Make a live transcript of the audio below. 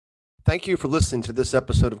Thank you for listening to this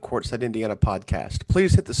episode of Courtside Indiana podcast.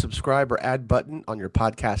 Please hit the subscribe or add button on your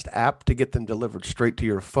podcast app to get them delivered straight to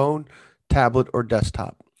your phone, tablet, or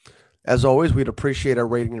desktop. As always, we'd appreciate a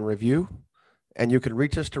rating and review, and you can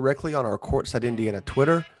reach us directly on our Courtside Indiana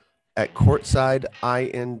Twitter at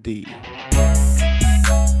CourtsideIND.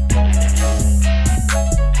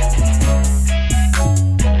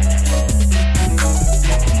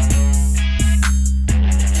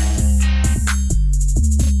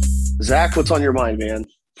 Zach, what's on your mind, man?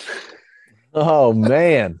 Oh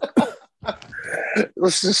man,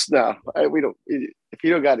 Let's just no. We don't. If you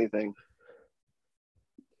don't got anything,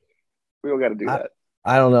 we don't got to do that.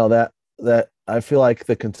 I don't know that I feel like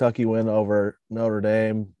the Kentucky win over Notre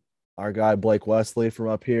Dame. Our guy Blake Wesley from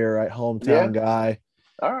up here, right, hometown guy.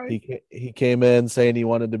 All right. He came in saying he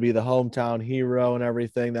wanted to be the hometown hero and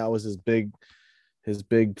everything. That was his big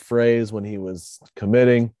phrase when he was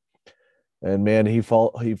committing. And man, he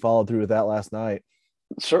followed through with that last night.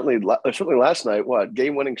 Certainly last night. What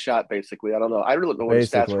game-winning shot? Basically, I don't know. I really don't know what the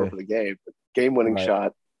stats were for the game. But game-winning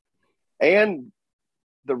shot, and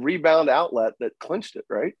the rebound outlet that clinched it.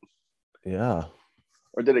 Right? Yeah.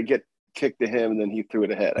 Or did it get kicked to him and then he threw it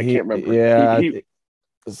ahead? I can't remember. Yeah.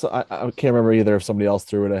 So I can't remember either if somebody else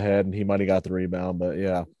threw it ahead and he might have got the rebound, but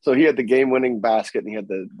yeah. So he had the game-winning basket and he had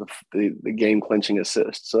the game-clinching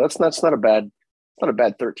assist. So that's not a bad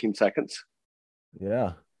 13 seconds.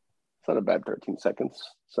 Yeah. It's not a bad 13 seconds.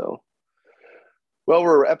 So, well,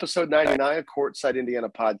 we're episode 99 of Courtside Indiana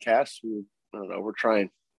podcast. I don't know. We're trying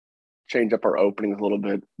to change up our openings a little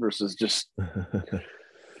bit versus just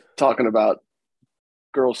talking about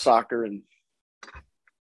girls soccer and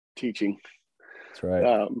teaching. That's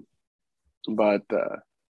right. But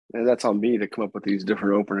that's on me to come up with these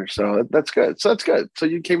different openers. So that's good. So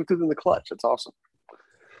you came through in the clutch. That's awesome.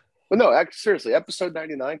 But no, seriously, episode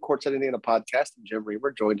 99, Courtside Indiana podcast. I'm Jim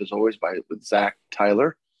Reamer, joined as always with Zach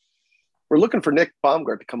Tyler. We're looking for Nick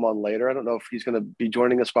Baumgart to come on later. I don't know if he's going to be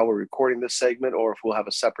joining us while we're recording this segment or if we'll have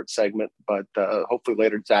a separate segment. But hopefully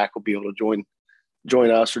later Zach will be able to join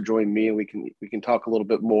us or join me, and we can talk a little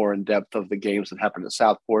bit more in depth of the games that happened at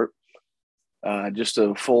Southport. Just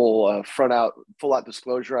a full out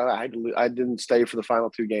disclosure. I didn't stay for the final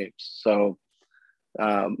two games, so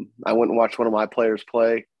I went and watched one of my players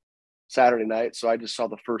play Saturday night. So I just saw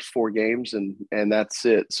the first four games and that's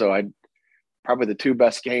it. So I probably the two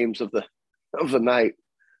best games of the night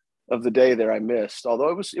of the day there I missed. Although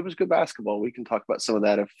it was good basketball. We can talk about some of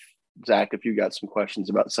that if you got some questions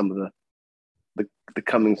about some of the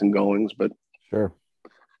comings and goings. But sure.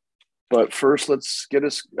 But first, let's get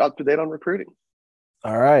us up to date on recruiting.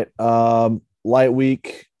 All right. Light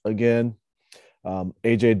week again.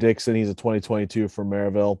 AJ Dixon, he's a 2022 from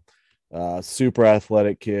Maryville. Super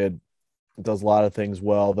athletic kid. Does a lot of things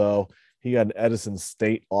well, though. He got an Edison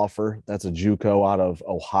State offer. That's a JUCO out of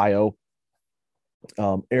Ohio.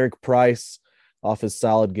 Eric Price, off his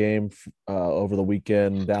solid game over the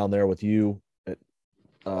weekend down there with you.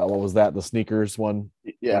 What was that? The sneakers one?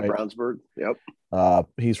 Yeah, right? Brownsburg. Yep.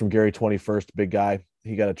 He's from Gary 21st, big guy.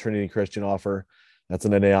 He got a Trinity Christian offer. That's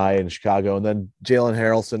an NAI in Chicago. And then Jalen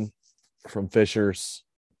Harrelson from Fisher's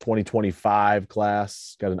 2025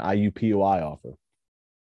 class got an IUPUI offer.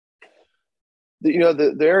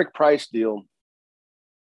 The Eric Price deal.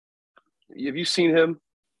 Have you seen him?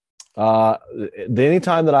 Any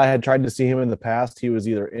time that I had tried to see him in the past, he was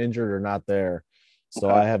either injured or not there. So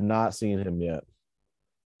okay. I have not seen him yet.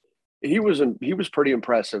 He was pretty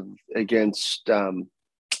impressive against the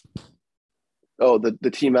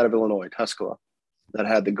team out of Illinois, Tuscaloosa, that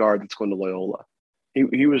had the guard that's going to Loyola.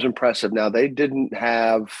 He was impressive. Now they didn't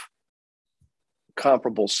have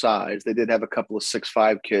comparable size. They did have a couple of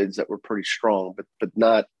 6'5" kids that were pretty strong, but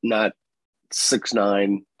not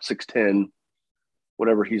 6'9", 6'10",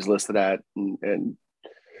 whatever he's listed at, and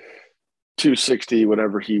 260,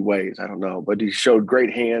 whatever he weighs. I don't know, but he showed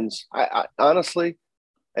great hands. I honestly,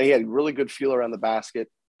 he had really good feel around the basket.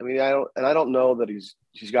 I mean, I don't know that he's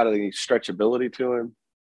got any stretchability to him.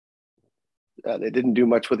 They didn't do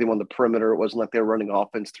much with him on the perimeter. It wasn't like they were running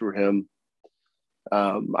offense through him.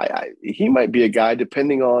 He might be a guy,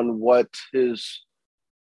 depending on what his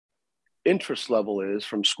interest level is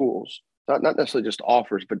from schools, not necessarily just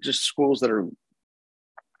offers, but just schools that are,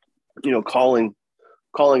 calling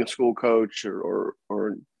a school coach or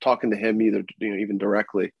talking to him either, even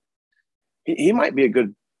directly. He might be a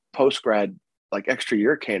good post-grad, like extra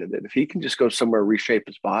year candidate. If he can just go somewhere, reshape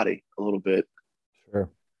his body a little bit.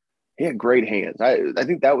 Sure. He had great hands. I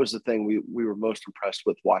think that was the thing we were most impressed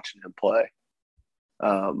with watching him play.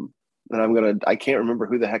 And I can't remember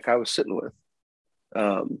who the heck I was sitting with.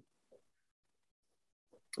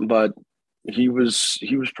 But he was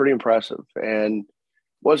pretty impressive, and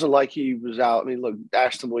wasn't like he was out. I mean, look,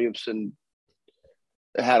 Ashton Williamson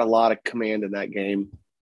had a lot of command in that game,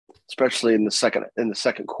 especially in the second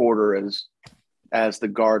quarter as the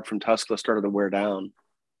guard from Tuskegee started to wear down.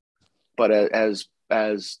 But as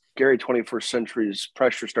Gary 21st Century's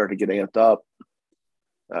pressure started to get amped up,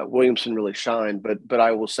 Williamson really shined. But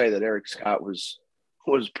I will say that Eric Scott was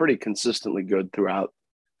pretty consistently good throughout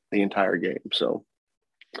the entire game. So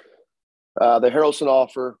the Harrelson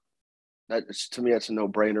offer, to me, that's a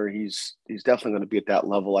no-brainer. He's definitely going to be at that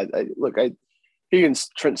level. He and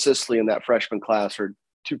Trent Sisley in that freshman class are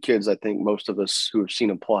two kids I think most of us who have seen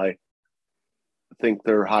him play think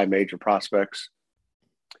they're high major prospects.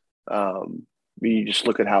 You just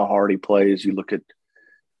look at how hard he plays. You look at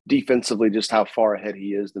defensively just how far ahead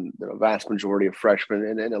he is than the vast majority of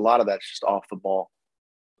freshmen, and a lot of that's just off the ball.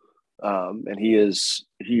 And he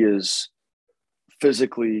is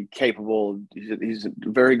physically capable. He's a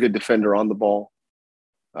very good defender on the ball.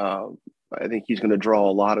 I think he's going to draw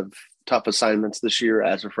a lot of tough assignments this year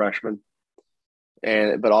as a freshman.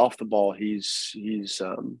 But off the ball, he's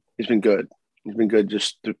been good. He's been good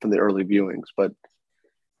just from the early viewings. But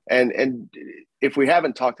and if we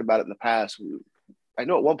haven't talked about it in the past, I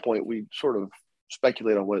know at one point we sort of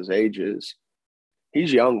speculate on what his age is.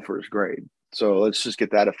 He's young for his grade, so let's just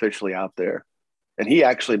get that officially out there. And he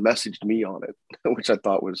actually messaged me on it, which I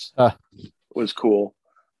thought was cool.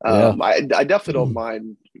 Yeah. I definitely don't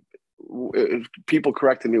mind if people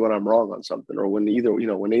correcting me when I'm wrong on something, or when either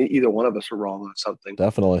one of us are wrong on something.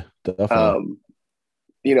 Definitely.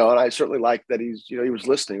 And I certainly like that he was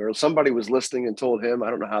listening, or somebody was listening and told him. I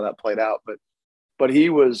don't know how that played out, but he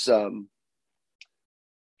was good.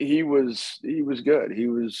 He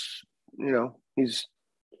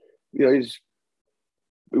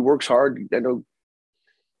works hard. I know,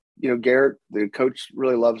 Garrett, the coach,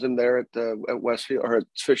 really loves him there at Westfield, or at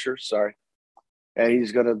Fisher, sorry. And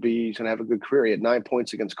he's going to have a good career. He had 9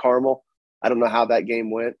 points against Carmel. I don't know how that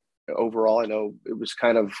game went overall. I know it was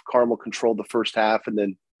kind of Carmel controlled the first half, and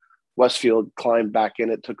then Westfield climbed back in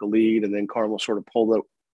it, took a lead, and then Carmel sort of pulled it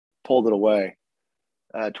away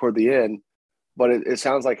toward the end. But it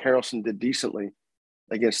sounds like Harrelson did decently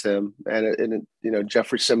against them, and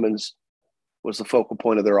Jeffrey Simmons was the focal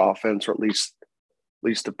point of their offense, or at least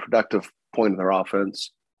the productive point of their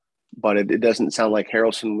offense. But it doesn't sound like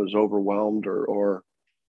Harrelson was overwhelmed or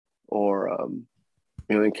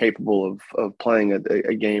incapable of playing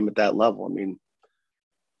a game at that level. I mean,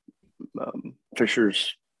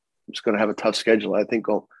 Fisher's just going to have a tough schedule. I think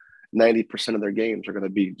 90% of their games are going to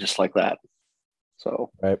be just like that.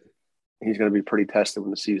 So right. He's going to be pretty tested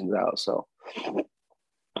when the season's out. So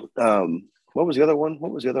what was the other one?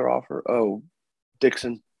 What was the other offer? Oh,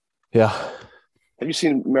 Dixon. Yeah. Have you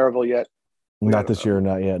seen Maryville yet? Not this year,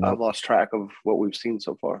 not yet. No. I've lost track of what we've seen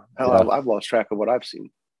so far. Hell, yeah. I've lost track of what I've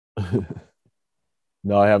seen.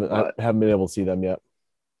 No, I haven't. I haven't been able to see them yet.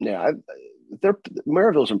 Yeah,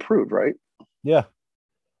 Maryville's improved, right? Yeah.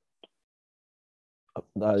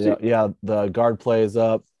 Yeah. The guard play is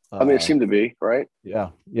up. I mean, it seemed to be, right?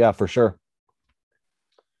 Yeah, for sure.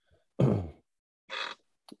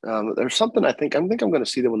 There's something I think I'm going to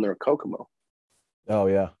see them when they're at Kokomo. Oh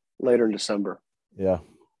yeah, later in December. Yeah.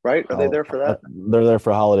 Right? Are they there for that? They're there for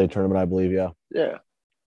a holiday tournament, I believe. Yeah. Yeah.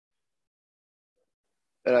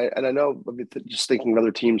 And I know, just thinking of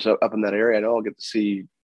other teams up in that area, I know I'll get to see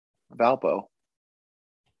Valpo,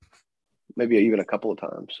 maybe even a couple of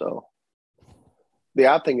times. So the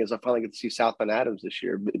odd thing is I finally get to see South Bend Adams this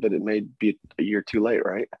year, but it may be a year too late,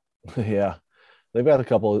 right? Yeah. They've got a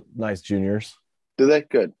couple of nice juniors. Do they?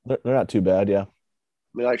 Good. They're not too bad, yeah.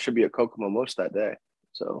 I mean, I should be at Kokomo most that day.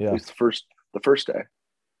 So yeah. At least the first day.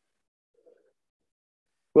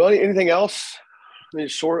 Well, anything else? I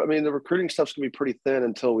mean, the recruiting stuff's gonna be pretty thin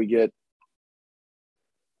until we get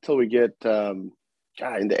into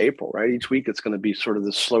April, right? Each week it's gonna be sort of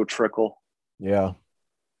this slow trickle. Yeah.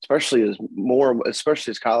 Especially as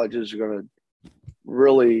colleges are gonna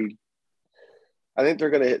really, I think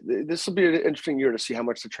this will be an interesting year to see how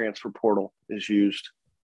much the transfer portal is used.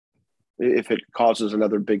 If it causes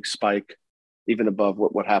another big spike, even above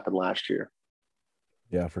what happened last year.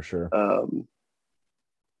 Yeah, for sure.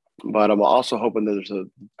 But I'm also hoping that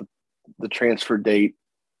the transfer date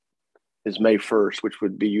is May 1st, which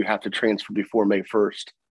would be you have to transfer before May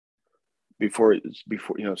 1st, before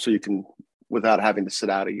so you can, without having to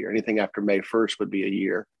sit out a year. Anything after May 1st would be a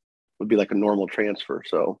year, would be like a normal transfer.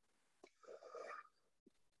 So,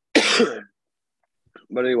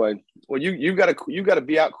 but anyway, well, you've got to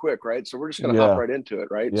be out quick, right? So we're just going to hop right into it,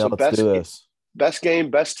 right? Yeah, so let's do this. Best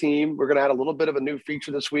game, best team. We're going to add a little bit of a new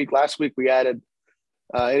feature this week. Last week we added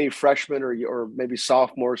Any freshmen or maybe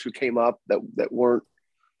sophomores who came up that weren't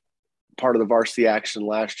part of the varsity action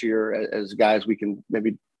last year as guys we can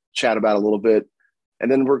maybe chat about a little bit.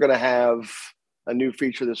 And then we're going to have a new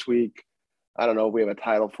feature this week. I don't know if we have a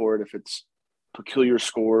title for it, if it's peculiar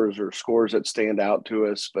scores or scores that stand out to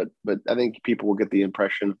us, but I think people will get the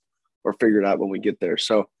impression or figure it out when we get there.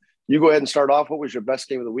 So you go ahead and start off. What was your best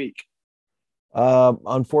game of the week?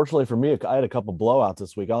 Unfortunately for me, I had a couple blowouts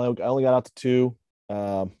this week. I only got out to two,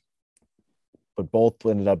 but both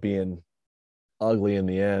ended up being ugly in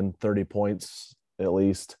the end, 30 points at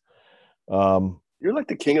least. You're like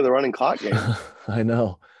the king of the running clock game. I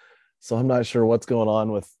know. So I'm not sure what's going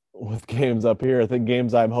on with games up here. I think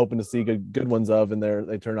games I'm hoping to see good ones of, and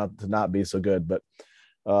they turn out to not be so good. But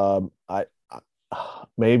I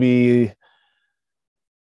maybe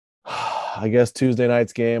I guess Tuesday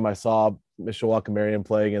night's game, I saw Mishawaka Marion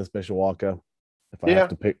play against Mishawaka. If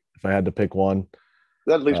I had to pick one,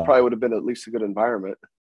 that at least probably would have been at least a good environment.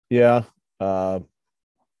 Yeah.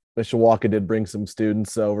 Mishawaka did bring some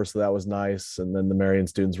students over, so that was nice. And then the Marion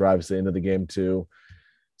students were obviously into the game too.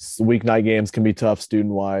 Weeknight games can be tough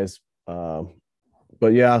student wise. But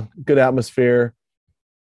yeah, good atmosphere.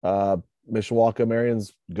 Mishawaka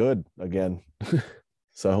Marion's good again.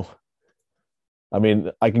 So, I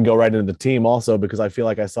mean, I can go right into the team also because I feel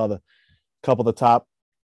like I saw the couple of the top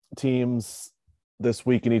teams this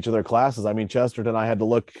week in each of their classes. I mean, Chesterton, I had to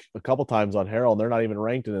look a couple times on Herald. They're not even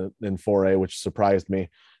ranked in 4A, which surprised me.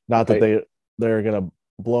 Not that they're going to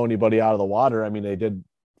blow anybody out of the water. I mean, they did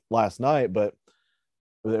last night, but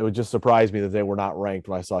it would just surprise me that they were not ranked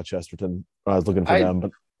when I saw Chesterton. I was looking for them.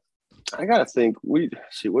 But I got to think. What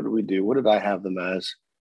did we do? What did I have them as?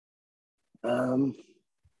 I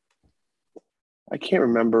can't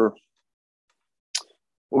remember.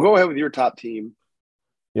 We'll go ahead with your top team.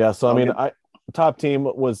 Yeah, so top team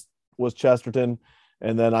was Chesterton,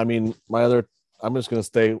 and then I mean I'm just going to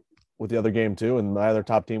stay with the other game too, and my other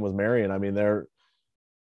top team was Marion. I mean they're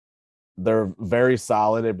very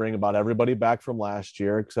solid. They bring about everybody back from last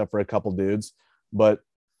year except for a couple dudes, but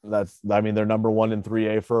they're number one in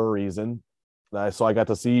 3A for a reason. So I got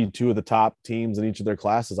to see two of the top teams in each of their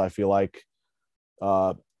classes. I feel like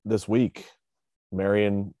this week.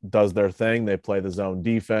 Marion does their thing. They play the zone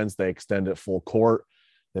defense. They extend it full court.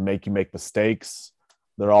 They make you make mistakes.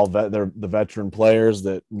 They're the veteran players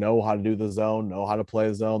that know how to do the zone, know how to play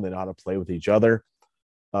the zone. They know how to play with each other.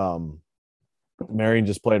 Marion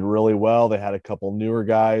just played really well. They had a couple newer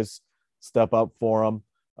guys step up for them.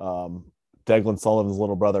 Declan Sullivan's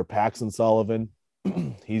little brother, Paxton Sullivan,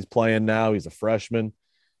 he's playing now. He's a freshman.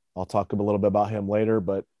 I'll talk a little bit about him later,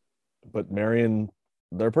 but Marion,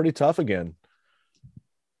 they're pretty tough again.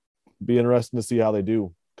 Be interesting to see how they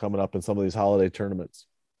do coming up in some of these holiday tournaments.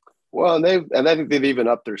 Well, and I think they've even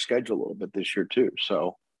upped their schedule a little bit this year too.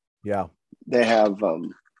 So yeah, they have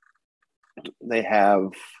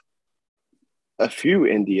a few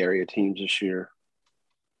Indy area teams this year,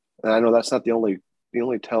 and I know that's not the only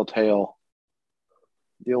telltale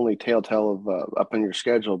of up on your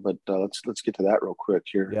schedule. But let's get to that real quick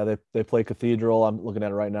here. Yeah, they play Cathedral. I'm looking at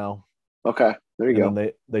it right now. Okay, there you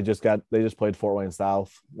go. They just played Fort Wayne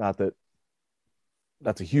South. Not that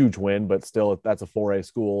that's a huge win, but still that's a 4A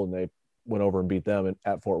school, and they went over and beat them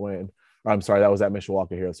at Fort Wayne. Or, I'm sorry, that was at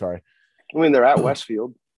Mishawaka here. Sorry. I mean, they're at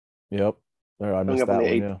Westfield. Yep. I missed that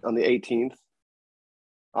one. On the 18th.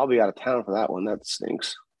 I'll be out of town for that one. That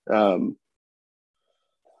stinks. And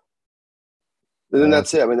then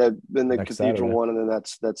that's it. I mean, then the Cathedral Saturday. One, and then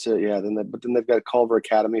that's it. Yeah. But then they've got Culver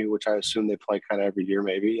Academy, which I assume they play kind of every year,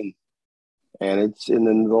 maybe, and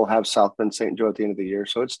then they'll have South Bend St. Joe at the end of the year.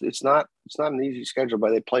 So it's not an easy schedule,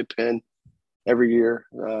 but they play Penn every year.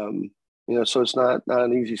 So it's not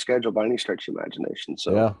an easy schedule by any stretch of imagination.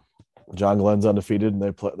 So yeah, John Glenn's undefeated, and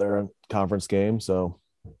they play their conference game. So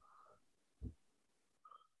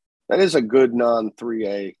that is a good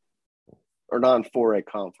non-3A or non-4A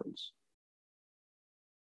conference,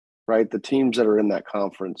 right? The teams that are in that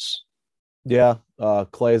conference. Yeah,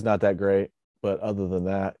 Clay's not that great, but other than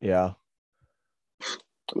that, yeah.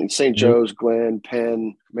 I mean, St. Joe's, Glenn,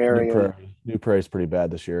 Penn, Marion. New Prairie's pretty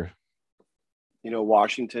bad this year.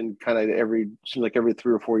 Washington kind of seems like every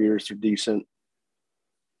 3 or 4 years they're decent.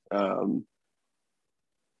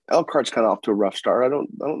 Elkhart's kind of off to a rough start. I don't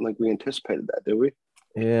think we anticipated that, did we?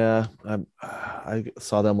 Yeah, I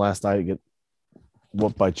saw them last night get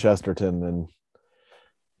whooped by Chesterton, and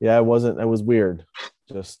yeah, it was weird.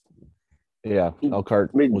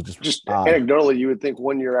 Elkhart was just anecdotally, you would think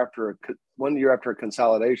 1 year after a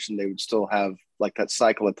consolidation, they would still have like that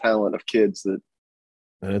cycle of talent of kids that.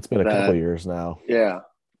 And it's been a couple of years now. Yeah.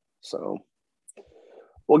 So,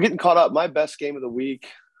 Well, getting caught up, my best game of the week.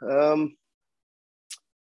 I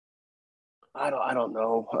don't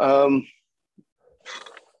know.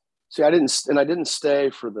 See, I didn't stay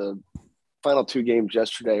for the final two games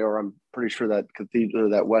yesterday, or I'm pretty sure that Cathedral or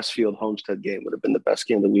that Westfield Homestead game would have been the best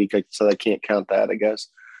game of the week. So I can't count that, I guess.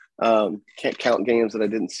 Can't count games that I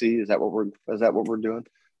didn't see. Is that what we're doing?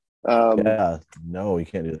 Yeah, no, you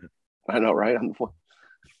can't do that. I know, right?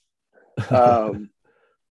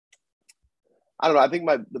 I don't know. I think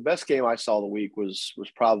the best game I saw the week was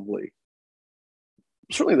probably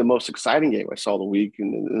certainly the most exciting game I saw the week,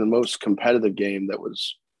 and the most competitive game that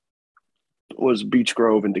was Beech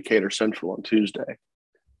Grove and Decatur Central on Tuesday.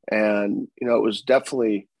 And it was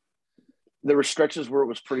definitely, there were stretches where it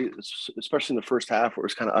was pretty, especially in the first half, where it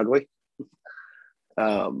was kind of ugly.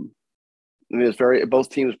 I mean, it's both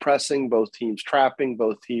teams pressing, both teams trapping,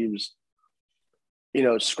 both teams,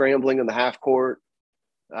 scrambling in the half court.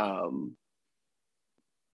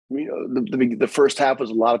 The first half was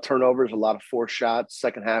a lot of turnovers, a lot of forced shots.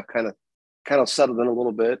 Second half kind of settled in a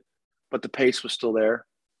little bit, but the pace was still there.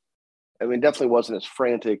 I mean, definitely wasn't as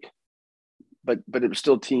frantic, but it was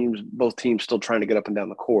still both teams still trying to get up and down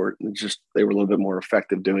the court. And they were a little bit more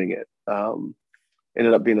effective doing it.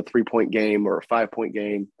 Ended up being a 3-point game or a 5-point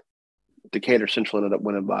game. Decatur Central ended up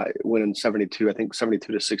winning 72, I think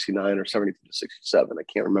 72 to 69 or 72 to 67. I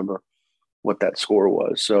can't remember what that score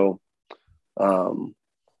was. So, that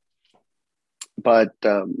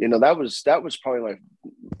was probably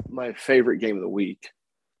my favorite game of the week.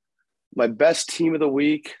 My best team of the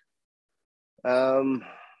week. God,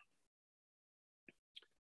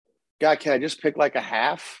 can I just pick like a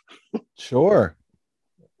half? Sure.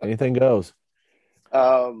 Anything goes.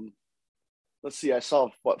 Let's see. I saw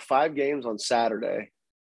 5 games on Saturday.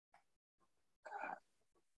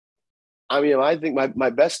 I mean, I think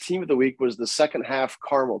my best team of the week was the second half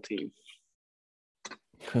Carmel team.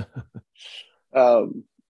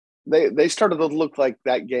 They started to look like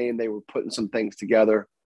that game. They were putting some things together,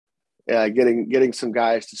 getting some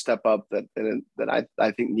guys to step up that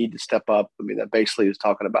I think need to step up. I mean, that basically is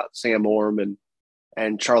talking about Sam Orm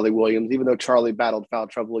and Charlie Williams. Even though Charlie battled foul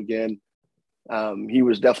trouble again, he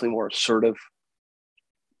was definitely more assertive.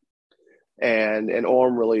 And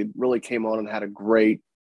Orm really came on and had a great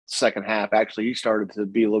second half. Actually, he started to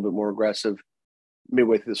be a little bit more aggressive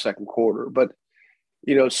midway through the second quarter. But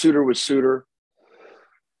Suter was Suter.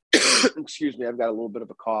 Excuse me, I've got a little bit of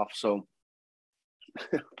a cough, so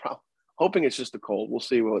hoping it's just a cold. We'll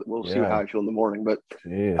see. We'll see how I feel in the morning. But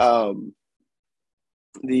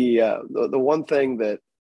the one thing that,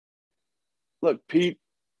 look, Pete,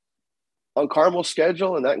 on Carmel's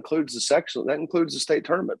schedule, and that includes the state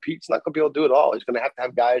tournament, Pete's not going to be able to do it all. He's going to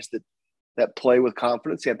have guys that play with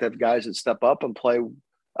confidence. You have to have guys that step up and play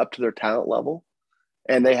up to their talent level.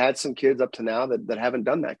 And they had some kids up to now that haven't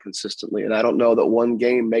done that consistently. And I don't know that one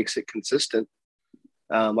game makes it consistent.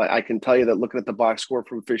 I can tell you that looking at the box score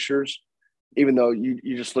from Fishers, even though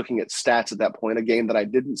you're just looking at stats at that point, a game that I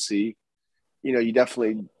didn't see, you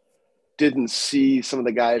definitely didn't see some of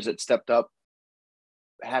the guys that stepped up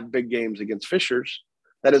have big games against Fishers.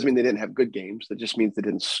 That doesn't mean they didn't have good games. That just means they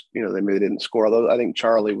didn't score. Although I think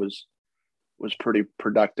Charlie was pretty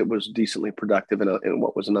productive, was decently productive in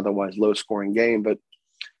what was an otherwise low scoring game. But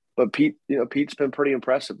Pete, Pete's been pretty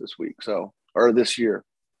impressive this year.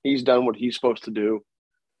 He's done what he's supposed to do.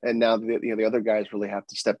 And now the other guys really have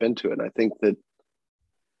to step into it. And I think that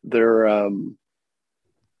they're I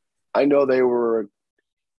know they were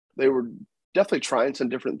definitely trying some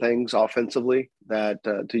different things offensively that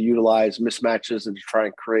to utilize mismatches and to try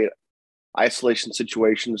and create isolation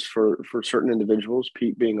situations for certain individuals,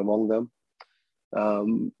 Pete being among them.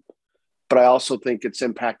 But I also think it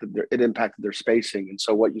impacted their spacing. And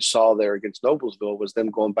so what you saw there against Noblesville was them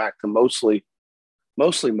going back to mostly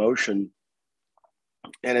motion.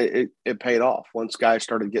 And it paid off once guys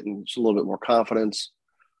started getting just a little bit more confidence.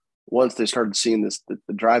 Once they started seeing the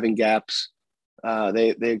driving gaps,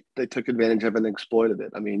 they took advantage of it and exploited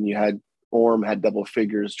it. I mean, you had Orm had double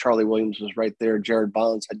figures. Charlie Williams was right there. Jared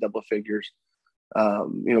Bonds had double figures.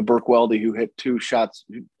 Burke Weldy, who hit 2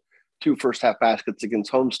 first half baskets against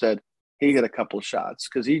Homestead, he hit a couple of shots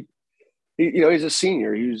because he's a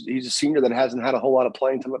senior. He's a senior that hasn't had a whole lot of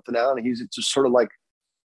playing time up to now, and he's just sort of like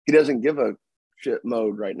he doesn't give a shit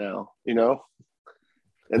mode right now,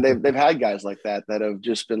 And they've had guys like that have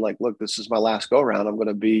just been like, look, this is my last go around. I'm going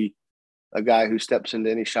to be a guy who steps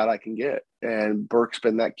into any shot I can get, and Burke's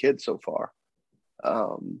been that kid so far.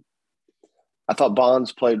 I thought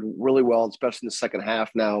Bonds played really well, especially in the second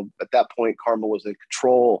half. Now, at that point, Carmel was in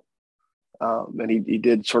control. And he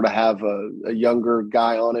did sort of have a younger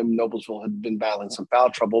guy on him. Noblesville had been battling some foul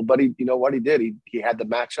trouble, but you know what he did? He had the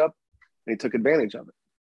matchup and he took advantage of it.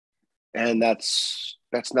 And that's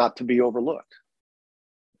not to be overlooked.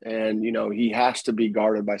 And, you know, he has to be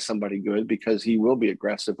guarded by somebody good because he will be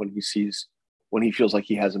aggressive when he feels like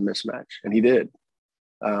he has a mismatch. And he did.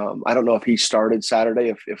 I don't know if he started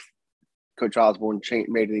Saturday, if Coach Osborne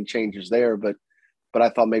made any changes there, but I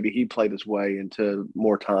thought maybe he played his way into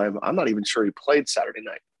more time. I'm not even sure he played Saturday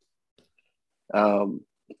night.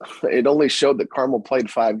 It only showed that Carmel played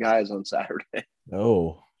 5 guys on Saturday.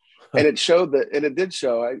 Oh. And it showed that, and it did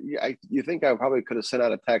show, you think I probably could have sent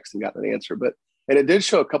out a text and gotten an answer, and it did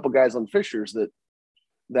show a couple guys on Fishers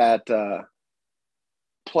that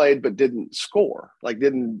played but didn't score, like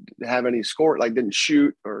didn't have any score, like didn't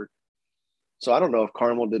shoot, or so I don't know if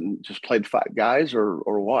Carmel didn't just played 5 guys or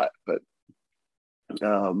what, but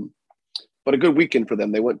a good weekend for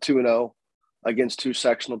them. They went 2-0 against 2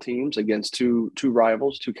 sectional teams, against two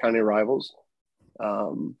rivals, 2 county rivals.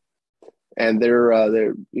 And they're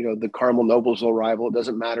you know, the Carmel Noblesville rival. It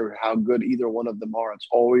doesn't matter how good either one of them are. It's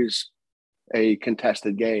always a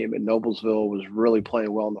contested game. And Noblesville was really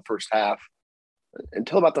playing well in the first half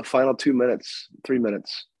until about the final 3 minutes.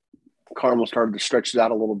 Carmel started to stretch it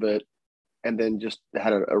out a little bit and then just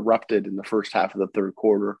had erupted in the first half of the third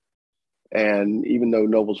quarter. And even though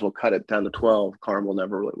Noblesville cut it down to 12, Carmel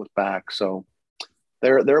never really looked back. So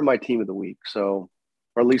they're my team of the week. So,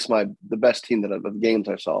 or at least the best team of the games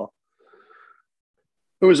I saw.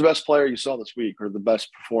 Who was the best player you saw this week, or the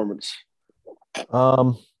best performance?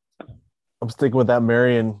 I'm sticking with that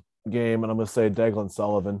Marion game, and I'm going to say Declan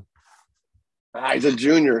Sullivan. He's a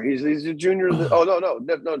junior. He's a junior. Oh no,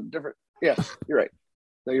 different. Yeah, you're right.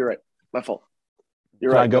 No, you're right. My fault.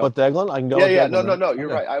 You're Can right. I go with Declan? I can go. Yeah, with Declan, no. You're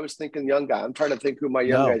right. I was thinking young guy. I'm trying to think who my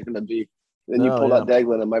young guy is going to be. Then you pulled out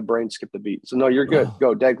Declan, and my brain skipped a beat. So no, you're good.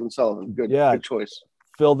 Go Declan Sullivan. Good. Yeah, good choice.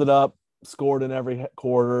 Filled it up. Scored in every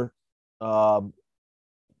quarter.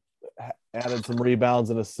 Added some rebounds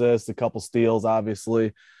and assists, a couple steals,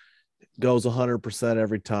 obviously. Goes 100%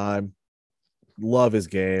 every time. Love his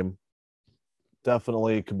game.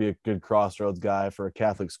 Definitely could be a good crossroads guy for a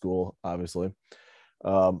Catholic school, obviously.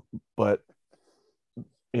 But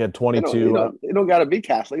he had 22. It don't got to be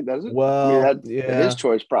Catholic, does it? Well, I mean, his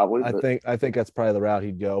choice probably. I think that's probably the route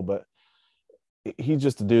he'd go. But he's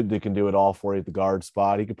just a dude that can do it all for you at the guard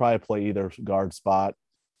spot. He could probably play either guard spot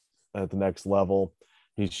at the next level.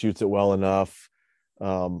 He shoots it well enough.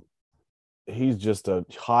 He's just a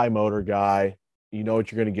high motor guy. You know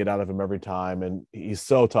what you're going to get out of him every time. And he's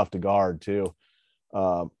so tough to guard too.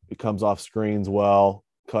 He comes off screens well,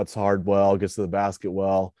 cuts hard well, gets to the basket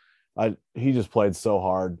well. He just played so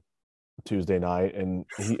hard Tuesday night. And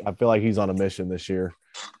I feel like he's on a mission this year.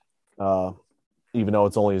 Even though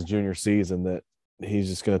it's only his junior season, that he's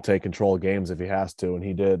just going to take control of games if he has to. And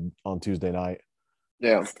he did on Tuesday night.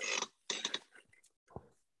 Yeah.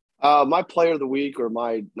 My player of the week, or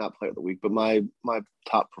not player of the week, but my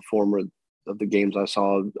top performer of the games I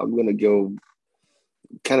saw, I'm going to go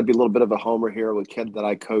kind of be a little bit of a homer here with kid that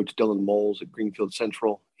I coach, Dylan Moles at Greenfield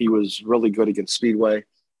Central. He was really good against Speedway.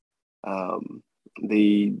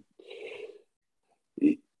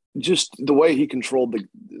 Just the way he controlled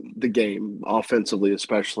the game offensively,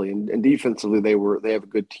 especially, and defensively, they have a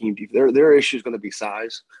good team. Their issue is going to be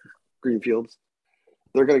size. Greenfield's.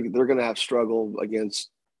 They're gonna have struggle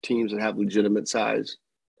against teams that have legitimate size,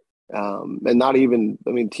 and not even, I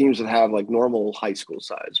mean, teams that have like normal high school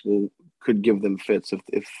size could give them fits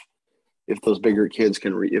if those bigger kids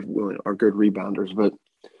are good rebounders.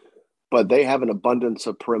 But they have an abundance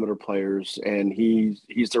of perimeter players, and he's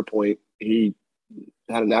their point. He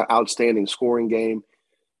had an outstanding scoring game.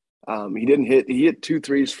 He hit 2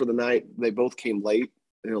 threes for the night. They both came late,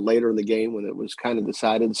 later in the game when it was kind of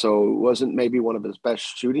decided. So it wasn't maybe one of his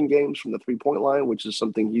best shooting games from the 3-point line, which is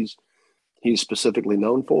something he's specifically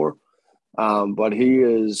known for. But he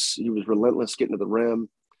was relentless getting to the rim.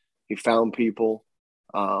 He found people.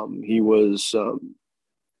 He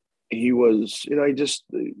just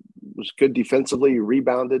was good defensively. He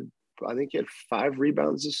rebounded. I think he had 5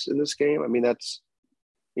 rebounds in this game. I mean, that's,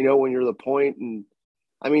 when you're the point, and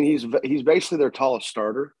I mean, he's basically their tallest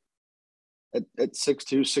starter at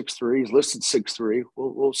 6'2", 6'3". He's listed 6'3".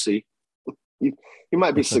 We'll see. He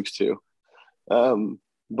might be 6'2".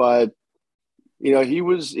 But he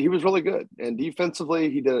was really good, and defensively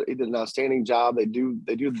he did an outstanding job. They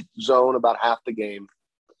do zone about half the game.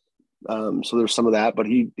 So there's some of that, but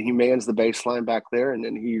he mans the baseline back there, and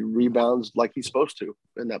then he rebounds like he's supposed to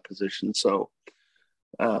in that position. So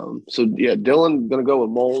yeah, Dylan, going to go with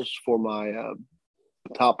Moles for my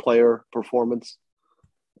top player performance.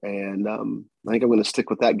 And I think I'm going to stick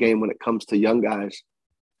with that game when it comes to young guys.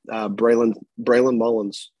 Braylon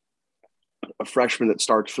Mullins, a freshman that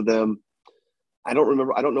starts for them. I don't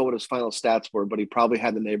know what his final stats were, but he probably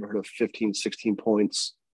had the neighborhood of 15, 16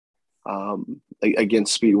 points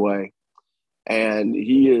against Speedway. And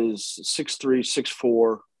he is 6'3",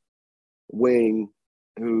 6'4", wing,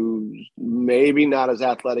 who's maybe not as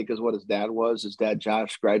athletic as what his dad was. His dad,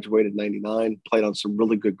 Josh, graduated in '99, played on some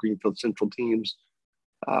really good Greenfield Central teams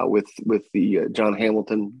with the John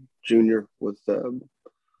Hamilton Jr. with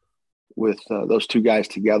those two guys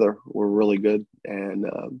together were really good. And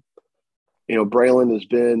Braylon has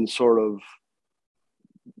been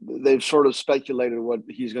they've sort of speculated what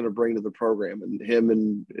he's going to bring to the program, and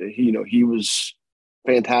he was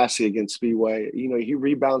fantastic against Speedway. He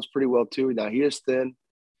rebounds pretty well too. Now he is thin.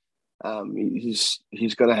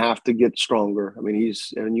 He's going to have to get stronger. I mean,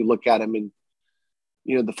 and you look at him and,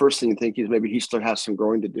 the first thing you think is maybe he still has some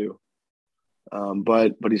growing to do.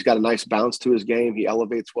 But he's got a nice bounce to his game. He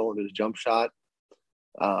elevates well into his jump shot.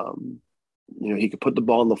 He could put the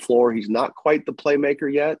ball on the floor. He's not quite the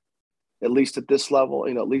playmaker yet, at least at this level,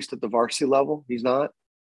 at least at the varsity level, he's not.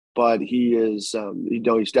 But he is,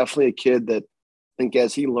 he's definitely a kid that I think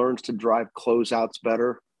as he learns to drive closeouts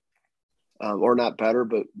better, or not better,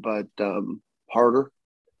 but harder,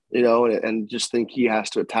 and just think he has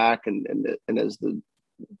to attack. And as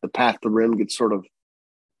the path to the rim gets sort of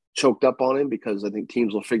choked up on him, because I think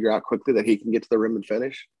teams will figure out quickly that he can get to the rim and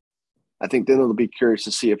finish. I think then they'll be curious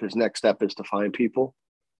to see if his next step is to find people.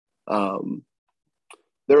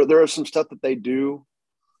 There are some stuff that they do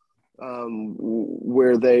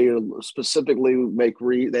where they specifically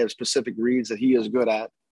they have specific reads that he is good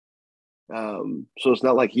at. So it's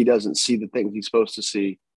not like he doesn't see the things he's supposed to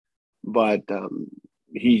see, but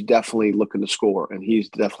he's definitely looking to score, and he's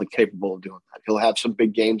definitely capable of doing that. He'll have some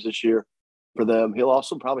big games this year for them. He'll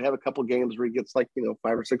also probably have a couple games where he gets 5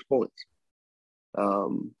 or 6 points.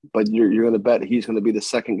 But you're going to bet he's going to be the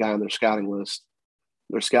second guy on their scouting list,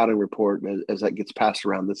 their scouting report, as that gets passed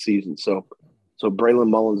around this season. So Braylon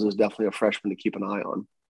Mullins is definitely a freshman to keep an eye on.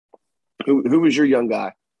 Who was your young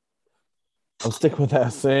guy? I'm sticking with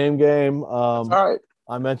that same game. All right.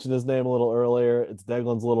 I mentioned his name a little earlier. It's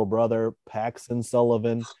Declan's little brother, Paxton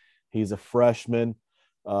Sullivan. He's a freshman,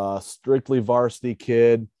 strictly varsity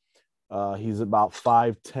kid. He's about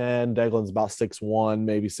 5'10". Declan's about 6'1",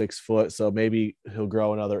 maybe 6 foot. So maybe he'll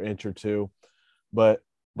grow another inch or two. But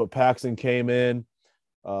Paxton came in,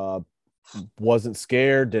 wasn't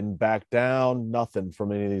scared, didn't back down, nothing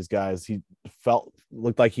from any of these guys. He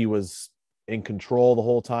looked like he was in control the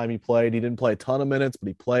whole time he played. He didn't play a ton of minutes, but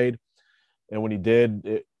he played. And when he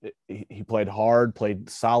did, he played hard, played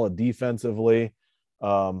solid defensively.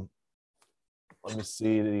 Let me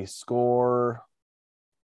see. Did he score?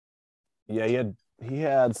 Yeah, he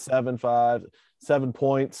had 7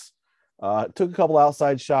 points. Took a couple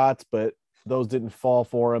outside shots, but those didn't fall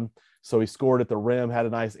for him. So he scored at the rim, had a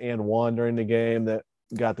nice and one during the game that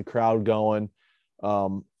got the crowd going.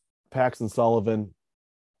 Paxton Sullivan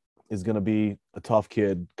is going to be a tough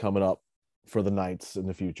kid coming up for the Knights in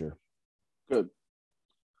the future. Good.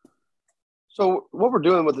 So what we're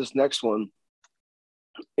doing with this next one,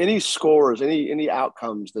 any scores, any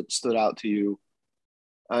outcomes that stood out to you,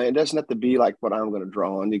 it doesn't have to be like what I'm going to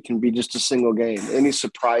draw on. It can be just a single game. Any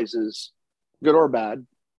surprises, good or bad,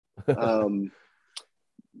 or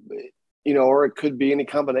it could be any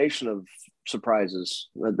combination of surprises.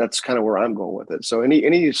 That's kind of where I'm going with it. So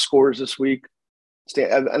any scores this week,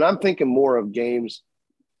 and I'm thinking more of games.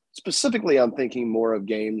 Specifically, I'm thinking more of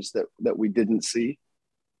games that we didn't see.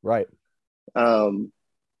 Right. That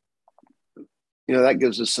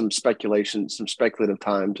gives us some speculation, some speculative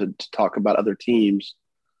time to talk about other teams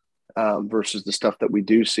versus the stuff that we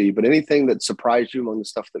do see. But anything that surprised you among the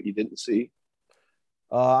stuff that you didn't see?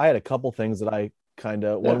 I had a couple things that I kind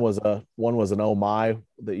of, one was an oh my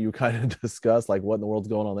that you kind of discussed, like what in the world's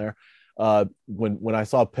going on there. When I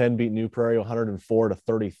saw Penn beat New Prairie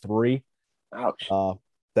 104-33, ouch.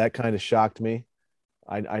 That kind of shocked me.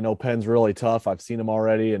 I know Penn's really tough. I've seen them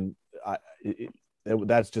already, and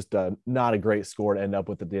that's just not a great score to end up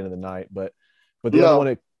with at the end of the night. But the other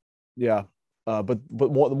one, but the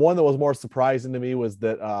one that was more surprising to me was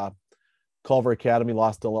that Culver Academy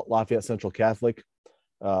lost to Lafayette Central Catholic.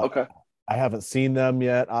 Okay. I haven't seen them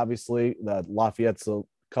yet. Obviously, that Lafayette's a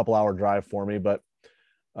couple-hour drive for me, but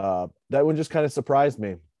that one just kind of surprised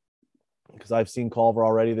me because I've seen Culver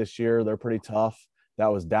already this year. They're pretty tough. That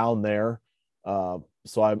was down there.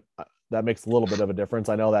 So that makes a little bit of a difference.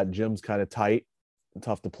 I know that gym's kind of tight and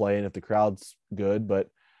tough to play in if the crowd's good, but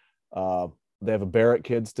they have a Barrett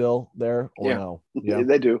kid still there or no? Yeah,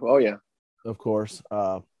 they do. Oh yeah, of course.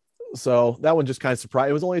 So that one just kind of surprised.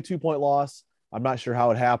 It was only a 2-point loss. I'm not sure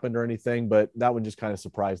how it happened or anything, but that one just kind of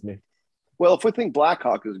surprised me. Well, if we think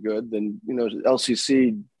Blackhawk is good, then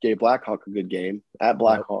LCC gave Blackhawk a good game at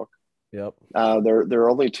Blackhawk. Yep. There are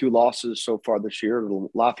only 2 losses so far this year.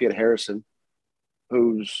 Lafayette Harrison,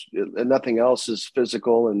 who's and nothing else is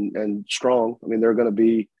physical and strong. I mean, they're going to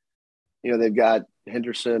be, they've got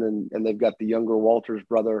Henderson and they've got the younger Walters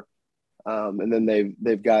brother, and then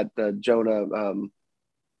they've got Jonah.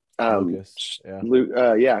 Lucas. Yeah. Luke,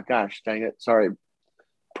 yeah. Gosh, dang it. Sorry,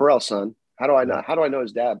 Perel's son. How do I know? How do I know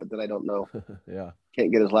his dad? But then I don't know. Yeah.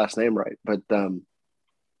 Can't get his last name right. But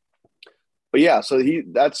yeah. So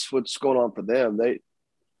that's what's going on for them. They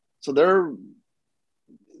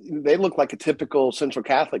look like a typical Central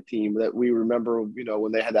Catholic team that we remember.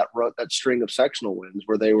 When they had that string of sectional wins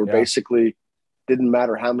where they were basically didn't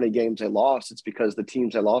matter how many games they lost. It's because the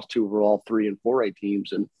teams they lost to were all 3 and 4A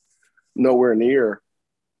teams and nowhere near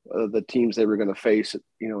the teams they were going to face,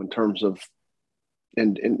 in terms of,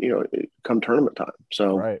 and come tournament time.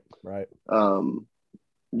 So right.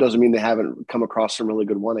 Doesn't mean they haven't come across some really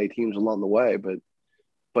good 1A teams along the way,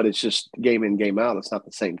 but it's just game in, game out. It's not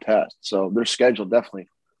the same test. So their schedule definitely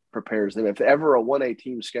prepares them. If ever a 1A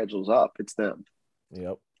team schedules up, it's them.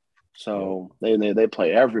 Yep. So they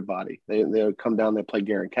play everybody. They come down. They play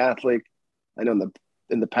Guerin Catholic. I know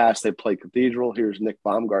in the past they played Cathedral. Here's Nick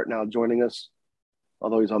Baumgart now joining us,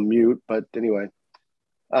 although he's on mute. But anyway,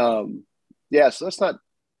 yeah. So that's not.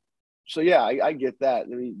 So yeah, I get that.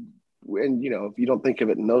 I mean, and if you don't think of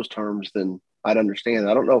it in those terms, then I'd understand.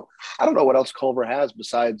 I don't know what else Culver has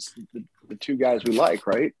besides the 2 guys we like,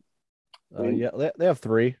 right? Yeah, they have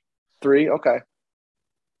 3. 3, okay.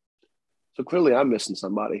 So clearly, I'm missing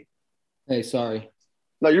somebody. Hey, sorry.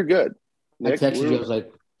 No, you're good. Nick, I texted you. I was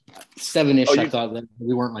like 7-ish. I thought that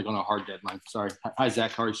we weren't like on a hard deadline. Sorry. Hi,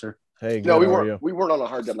 Zach. How are you, sir? Hey, good. No, we weren't on a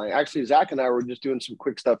hard deadline. Actually, Zach and I were just doing some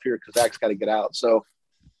quick stuff here because Zach's got to get out. So,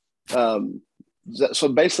 so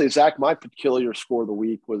basically, Zach, my peculiar score of the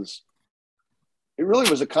week was. It really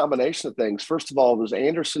was a combination of things. First of all, it was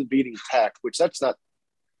Anderson beating Tech, which that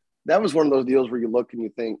was one of those deals where you look and you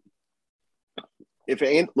think,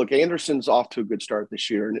 Anderson's off to a good start this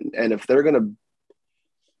year, and if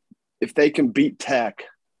they can beat Tech,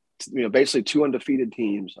 basically 2 undefeated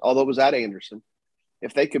teams, although it was at Anderson,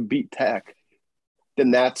 if they could beat Tech,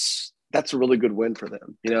 then that's a really good win for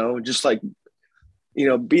them. Just like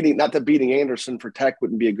beating Anderson for Tech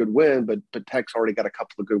wouldn't be a good win, but Tech's already got a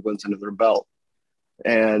couple of good wins under their belt,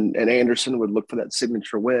 and Anderson would look for that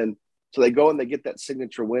signature win. So they go and they get that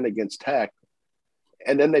signature win against Tech.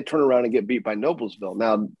 And then they turn around and get beat by Noblesville.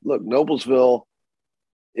 Now, look, Noblesville,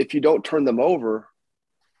 if you don't turn them over,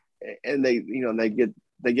 and they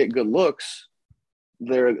get good looks,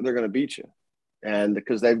 they're going to beat you. And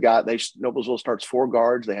because Noblesville starts 4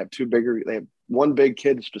 guards, they have one big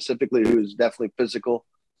kid specifically who is definitely physical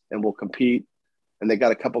and will compete, and they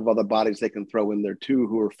got a couple of other bodies they can throw in there too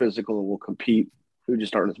who are physical and will compete, who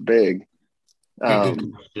just aren't as big.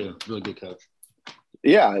 Really good coach.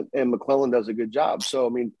 Yeah, and McClellan does a good job. So, I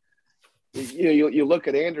mean, you look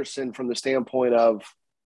at Anderson from the standpoint of,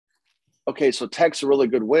 okay, so Tech's a really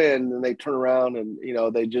good win, and they turn around and,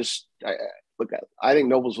 they just I think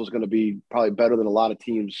Nobles was going to be probably better than a lot of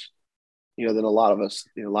teams, than a lot of us,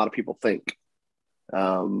 a lot of people think.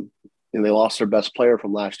 And they lost their best player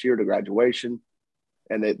from last year to graduation,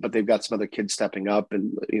 but they've got some other kids stepping up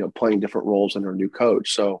and, playing different roles under a new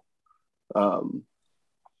coach. So,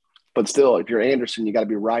 but still, if you're Anderson, you got to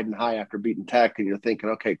be riding high after beating Tech, and you're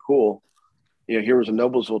thinking, okay, cool. Here was a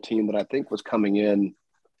Noblesville team that I think was coming in.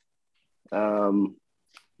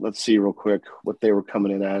 Let's see real quick what they were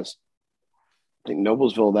coming in as. I think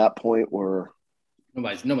Noblesville at that point were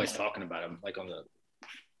nobody's talking about them like on the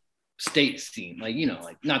state scene, like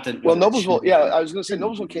not that. Well, Noblesville, yeah, I was going to say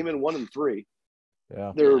Noblesville came in 1-3.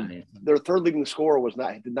 Yeah, their third leading scorer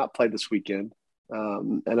did not play this weekend,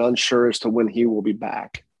 and unsure as to when he will be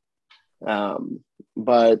back.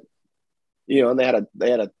 But and they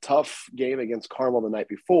had a tough game against Carmel the night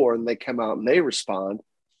before, and they come out and they respond.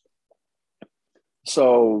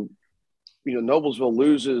 So, Noblesville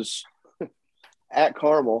loses at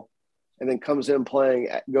Carmel, and then comes in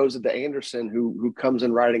goes into Anderson, who comes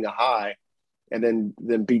in riding a high, and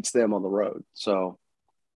then beats them on the road. So,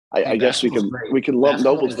 I guess we can lump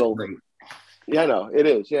Noblesville. Yeah, no, it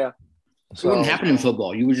is. Yeah, so, it wouldn't happen in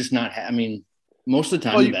football. You would just not. Most of the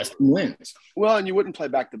time, the best team wins. Well, and you wouldn't play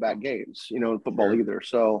back-to-back games, in football either.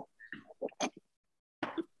 So,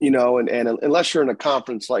 and unless you're in a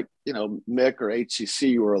conference like, MIC or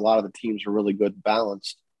HCC, where a lot of the teams are really good,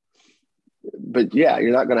 balanced. But, yeah,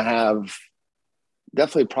 you're not going to have,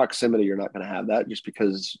 definitely proximity. You're not going to have that just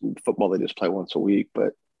because football they just play once a week.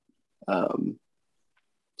 But I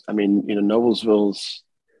mean, Noblesville's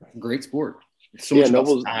great sport. So much about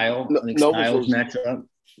style. I think Noblesville's match up.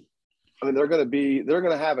 I mean, they're going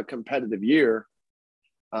to have a competitive year,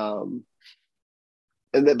 but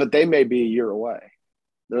they may be a year away.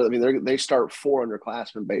 They start 4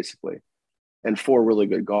 underclassmen basically, and 4 really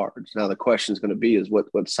good guards. Now the question is going to be is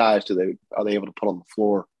what size are they able to put on the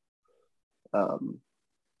floor,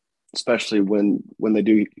 especially when they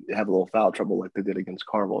do have a little foul trouble like they did against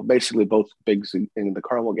Carmel. Basically, both bigs in the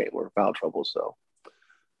Carmel game were foul trouble. So,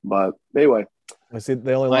 but anyway, I see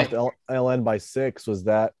they only lost LN by 6.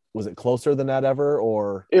 Was it closer than that ever,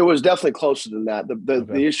 or it was definitely closer than that?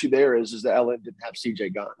 The issue there is that LN didn't have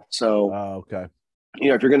CJ Gunn. So, okay.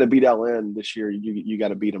 If you're going to beat LN this year, you got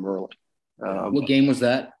to beat them early. What game was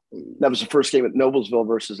that? That was the first game at Noblesville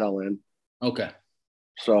versus LN. Okay.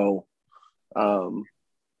 So,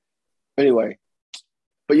 anyway,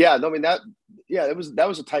 but yeah, I mean that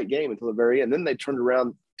was a tight game until the very end. Then they turned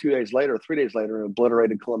around 3 days later, and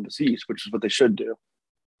obliterated Columbus East, which is what they should do.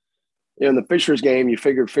 In the Fishers game, you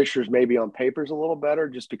figured Fishers maybe on paper is a little better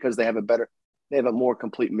just because they have a more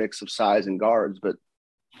complete mix of size and guards. But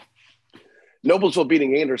Noblesville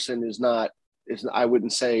beating Anderson I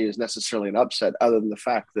wouldn't say is necessarily an upset, other than the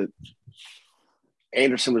fact that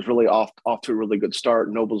Anderson was really off to a really good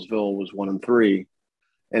start. Noblesville was 1-3,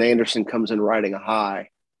 and Anderson comes in riding a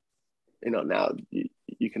high. Now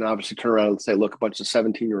you can obviously turn around and say, look, a bunch of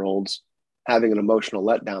 17-year-olds having an emotional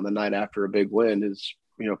letdown the night after a big win is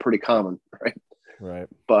pretty common, right? Right.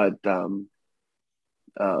 But no,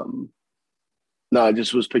 it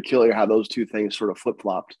just was peculiar how those two things sort of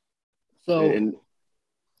flip-flopped. So, I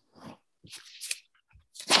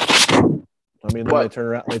mean, then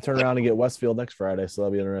they turn around and get Westfield next Friday, so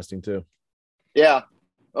that'll be interesting too. Yeah.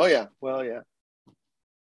 Oh yeah. Well, yeah.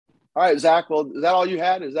 All right, Zach. Well, is that all you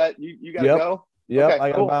had? Is that you got to go? Yep. Okay,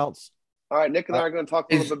 I got to bounce. All right, Nick and I are going to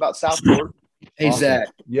talk a little bit about Southport. Hey, awesome. Zach.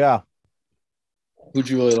 Yeah. Who'd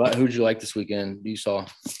you like this weekend? You saw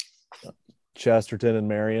Chesterton and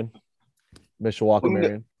Marion, Mishawaka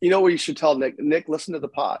Marion. You know what you should tell Nick? Nick, listen to the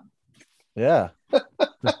pod. Yeah.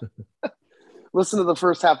 Listen to the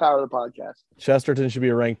first half hour of the podcast. Chesterton should be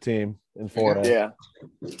a ranked team in 4A. Yeah.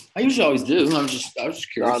 I usually always do. I was just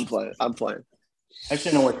curious. No, I'm playing. I just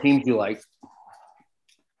didn't know what teams you like.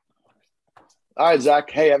 All right, Zach.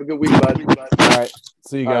 Hey, have a good week, bud. All right.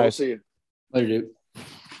 See you guys. Right, we'll see you. Later, dude.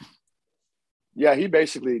 Yeah, he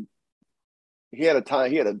had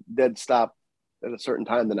a dead stop at a certain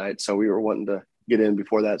time tonight, so we were wanting to get in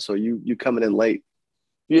before that. So you coming in late.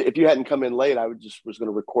 If you hadn't come in late, I was going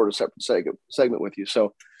to record a separate segment with you.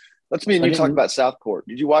 So let's me and you talk about Southport.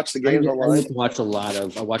 Did you watch the games online? I watched I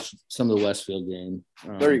watched some of the Westfield game.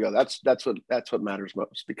 There you go. That's what matters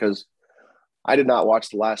most, because I did not watch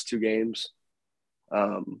the last 2 games.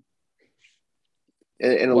 In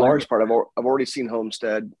a large part, I've already seen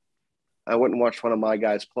Homestead. I went and watched one of my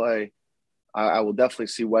guys play. I will definitely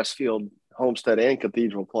see Westfield, Homestead, and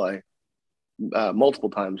Cathedral play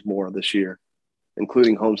multiple times more this year,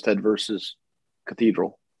 including Homestead versus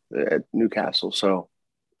Cathedral at Newcastle. So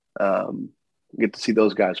get to see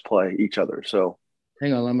those guys play each other. So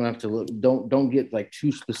hang on, I'm gonna have to look. Don't get like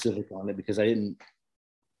too specific on it, because I didn't.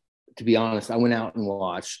 To be honest, I went out and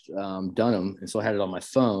watched Dunham, and so I had it on my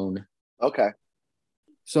phone. Okay.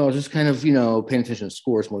 So I was just kind of paying attention to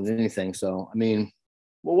scores more than anything. So I mean,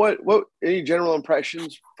 well, what any general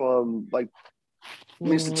impressions from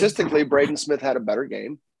statistically, Braden Smith had a better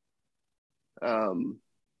game. But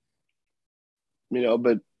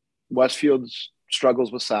Westfield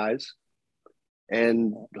struggles with size,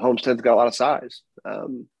 and Homestead's got a lot of size.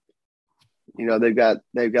 They've got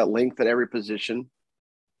length at every position,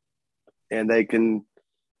 and they can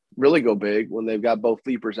really go big when they've got both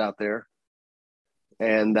leapers out there,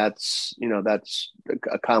 and that's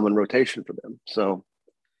a common rotation for them. So,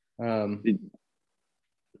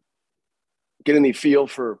 get any feel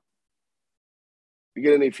for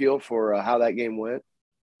how that game went?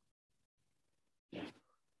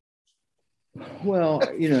 Well,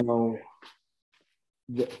 you're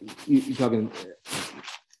talking.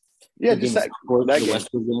 Yeah, just that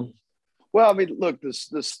game. Well, I mean, look,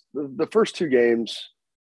 the first 2 games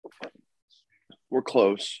were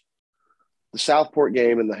close. The Southport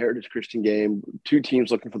game and the Heritage Christian game, 2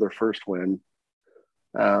 teams looking for their first win.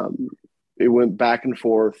 It went back and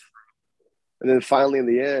forth. And then finally in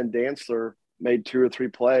the end, Dantzler made 2 or 3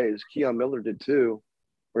 plays. Keon Miller did too,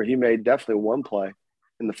 where he made definitely 1 play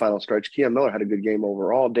in the final stretch. Keon Miller had a good game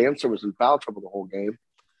overall. Dantzler was in foul trouble the whole game.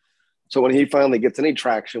 So when he finally gets any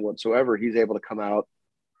traction whatsoever, he's able to come out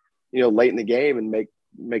late in the game and make,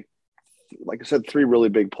 like I said, 3 really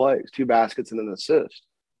big plays, 2 baskets and an assist.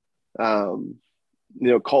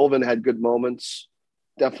 Colvin had good moments,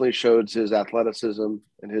 definitely showed his athleticism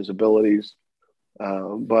and his abilities.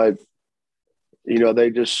 But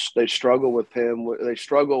they struggle with him. They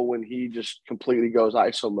struggle when he just completely goes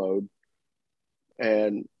ISO mode.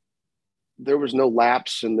 And there was no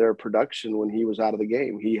lapse in their production when he was out of the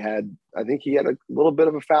game. I think he had a little bit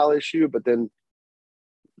of a foul issue, but then,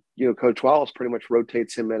 Coach Wallace pretty much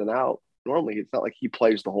rotates him in and out. Normally, it's not like he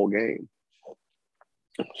plays the whole game.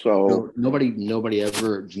 So nobody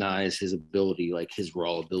ever denies his ability, like his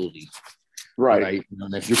raw ability. Right.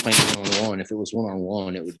 And if you're playing 1-on-1, if it was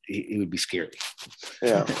 1-on-1, it would be scary.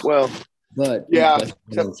 Yeah. Well, but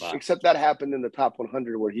except that happened in the top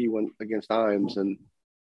 100 where he went against Imes, and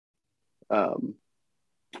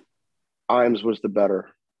Imes was the better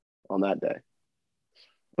on that day.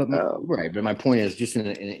 But but my point is, just in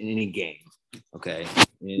any game, okay,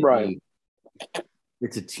 right?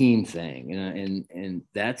 It's a team thing, and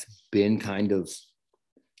that's been kind of,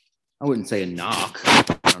 I wouldn't say a knock.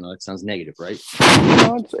 I don't know. It sounds negative, right?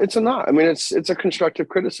 No, it's a knock. I mean, it's a constructive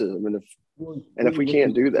criticism, and if we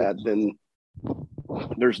can't do that, then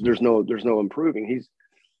there's no improving. He's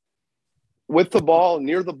with the ball,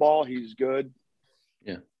 near the ball, he's good.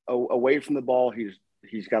 Yeah. Away from the ball, he's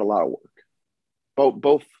got a lot of work.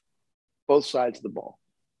 Both sides of the ball.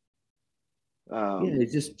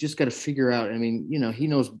 Just got to figure out. I mean, he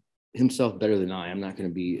knows himself better than I. I'm not going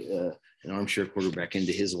to be an armchair quarterback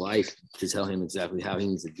into his life to tell him exactly how he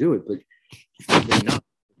needs to do it. But if not,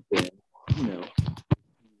 he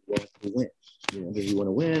wants to win. Does he want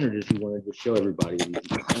to win, or does he want to just show everybody that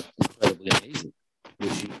he's incredibly amazing?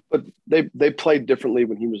 But they played differently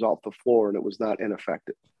when he was off the floor, and it was not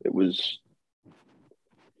ineffective. It was,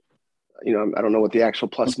 I don't know what the actual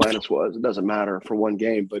plus minus was. It doesn't matter for one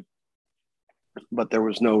game, but there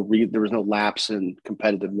was no lapse in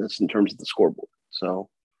competitiveness in terms of the scoreboard. So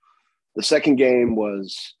the second game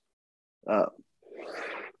was,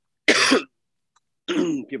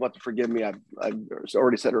 people have to forgive me. I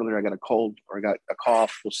already said earlier, I got a cold, or I got a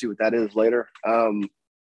cough. We'll see what that is later.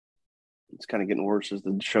 It's kind of getting worse as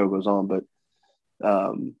the show goes on, but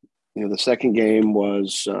the second game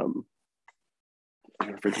was, I'm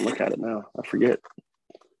going to look at it now. I forget.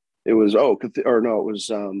 It was, it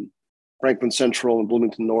was Franklin Central and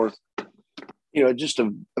Bloomington North. Just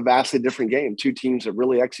a vastly different game. 2 teams that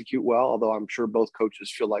really execute well, although I'm sure both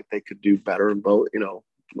coaches feel like they could do better in both,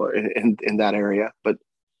 in that area. But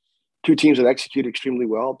 2 teams that execute extremely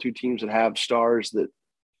well, 2 teams that have stars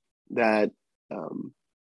that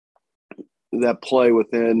play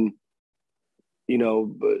within,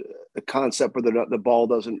 a concept where the ball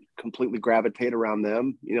doesn't completely gravitate around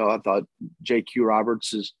them. I thought J.Q.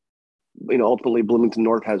 Roberts is, ultimately Bloomington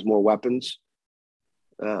North has more weapons,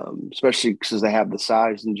 especially because they have the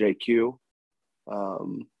size in JQ.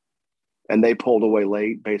 And they pulled away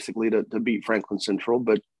late basically to beat Franklin Central,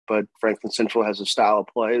 but Franklin Central has a style of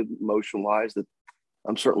play motion wise that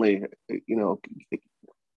I'm certainly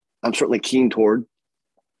keen toward.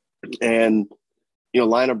 And,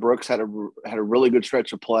 Lina Brooks had a really good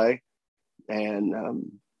stretch of play, and,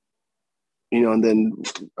 and then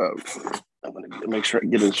I'm going to make sure I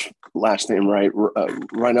get his last name right.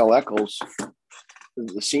 Rynell Eccles,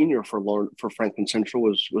 the senior for Franklin Central,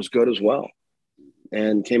 was good as well,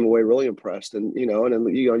 and came away really impressed. And and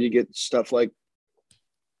then you get stuff like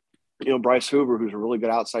Bryce Hoover, who's a really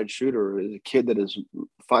good outside shooter, is a kid that is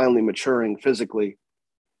finally maturing physically.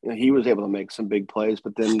 He was able to make some big plays,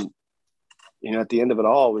 but then at the end of it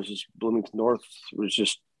all, it was just Bloomington North was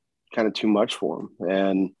just kind of too much for him,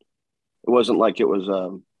 and it wasn't like it was.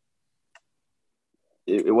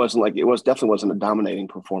 It definitely wasn't a dominating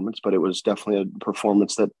performance, but it was definitely a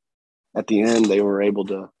performance that at the end they were able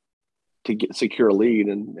to secure a lead,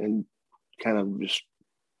 and kind of just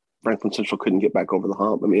Franklin Central couldn't get back over the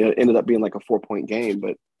hump. I mean, it ended up being like a 4-point game,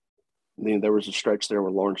 but there was a stretch there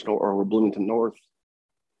where where Bloomington North,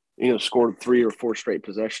 scored 3 or 4 straight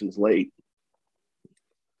possessions late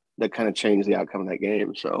that kind of changed the outcome of that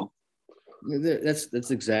game. So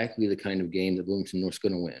that's exactly the kind of game that Bloomington North's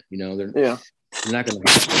going to win. They're not going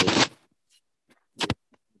to. I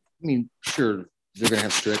mean, sure, they're going to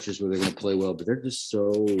have stretches where they're going to play well, but they're just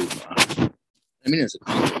so. As a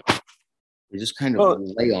company, they just kind of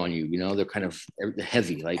lay on you. They're kind of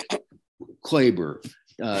heavy, like Kleber.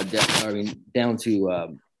 Down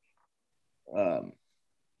to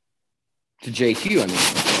JQ.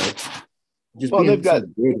 Just they've got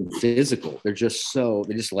big and physical. They just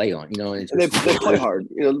lay on. They play hard.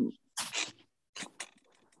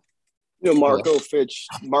 Marco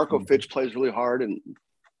Fitch plays really hard, and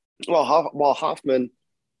While Hoffman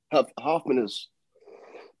is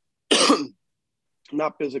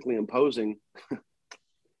not physically imposing,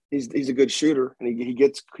 he's a good shooter, and he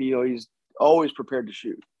gets, he's always prepared to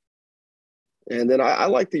shoot. And then I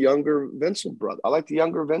like the younger Vincent brother. I like the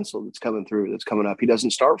younger Vincent that's coming up. He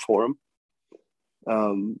doesn't start for him,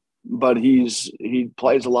 but he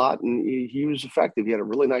plays a lot, and he was effective. He had a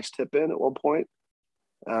really nice tip in at one point.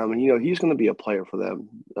 And he's going to be a player for them.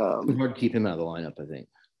 It's hard to keep him out of the lineup, I think.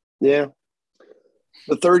 Yeah.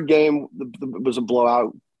 The third game was a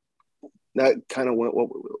blowout. That kind of went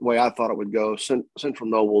what way I thought it would go. Central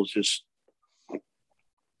Nobles just,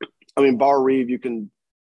 Bar Reeve, you can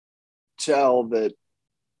tell that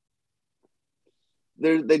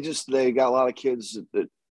they got a lot of kids that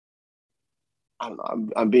I don't know.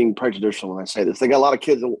 I'm being prejudicial when I say this. They got a lot of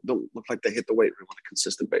kids that don't look like they hit the weight room on a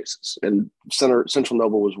consistent basis. And Central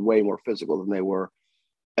Noble was way more physical than they were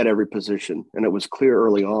at every position. And it was clear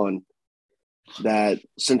early on that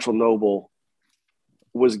Central Noble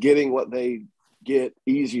was getting what they get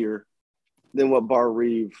easier than what Bar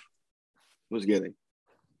Reeve was getting.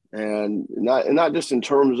 And not just in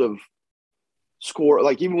terms of score,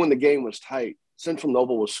 like even when the game was tight, Central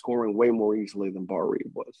Noble was scoring way more easily than Bar Reeve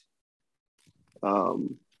was.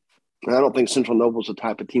 And I don't think Central Noble is the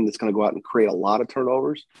type of team that's going to go out and create a lot of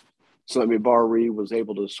turnovers. So Bar Reeve was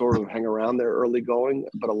able to sort of hang around there early going,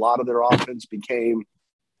 but a lot of their offense became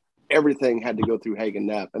everything had to go through Hagen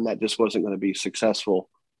Knapp, and that just wasn't going to be successful,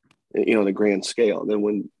 in the grand scale. And then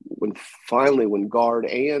when guard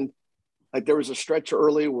and like there was a stretch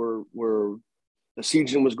early where the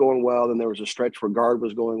Season was going well, then there was a stretch where guard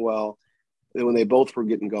was going well. And when they both were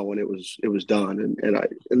getting going, it was done.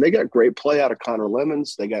 And they got great play out of Connor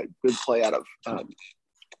Lemons. They got good play out of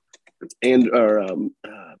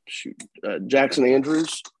Jackson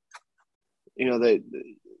Andrews.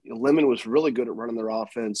 Lemon was really good at running their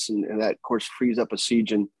offense, and that of course frees up a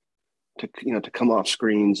Season to come off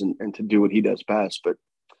screens and to do what he does best. But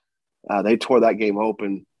they tore that game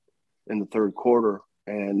open in the third quarter,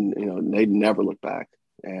 and they never looked back.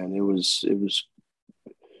 And it was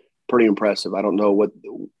pretty impressive. I don't know what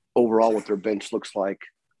their bench looks like,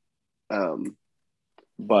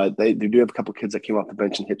 but they do have a couple kids that came off the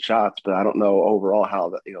bench and hit shots. But I don't know overall how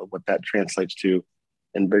that what that translates to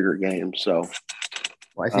in bigger games. So,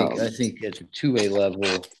 I think at the 2A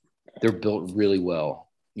level, they're built really well.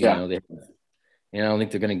 I don't think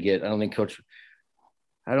they're going to get. I don't think Coach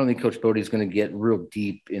Bodie's going to get real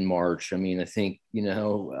deep in March. I think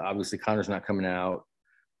obviously Connor's not coming out.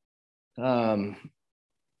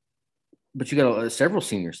 But you got several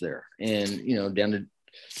seniors there, and down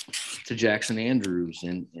to Jackson Andrews,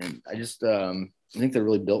 and I just I think they're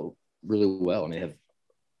really built really well, and they have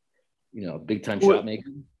a big time shot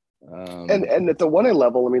maker. And at the 1A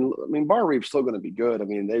level, Bar Reeve's still going to be good.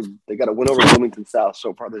 They got a win over Bloomington South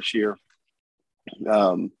so far this year,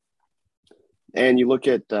 and you look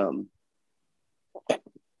at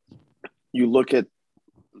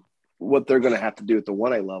what they're going to have to do at the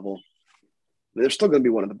 1A level. They're still going to be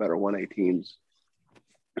one of the better 1A teams,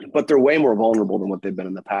 but they're way more vulnerable than what they've been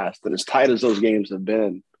in the past. And as tight as those games have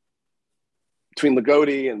been between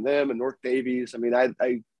Lagodi and them and North Davies,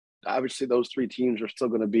 I obviously those three teams are still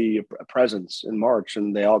going to be a presence in March,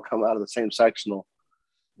 and they all come out of the same sectional.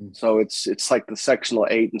 So it's like the sectional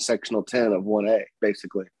 8 and sectional 10 of 1A,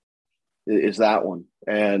 basically, is that one.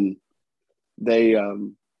 And they're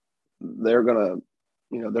going to,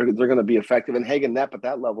 they're going to be effective. And Hagen Knapp at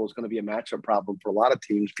that level is going to be a matchup problem for a lot of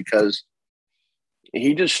teams because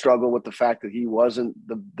he just struggled with the fact that he wasn't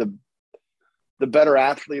the better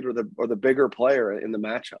athlete or the bigger player in the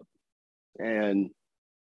matchup. And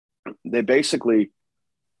they basically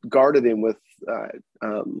guarded him with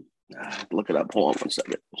look it up. Hold on 1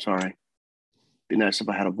 second. Sorry. Be nice if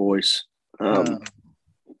I had a voice. They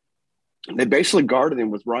basically guarded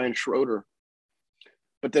him with Ryan Schroeder,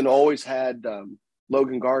 but then always had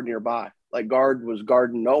Logan Guard nearby. Like Guard was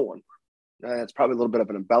guarding no one. That's probably a little bit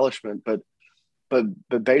of an embellishment, but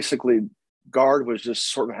basically Guard was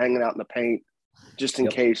just sort of hanging out in the paint just in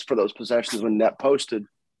case for those possessions when Knapp posted.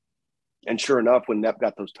 And sure enough, when Knapp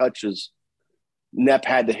got those touches, Knapp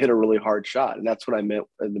had to hit a really hard shot. And that's what I meant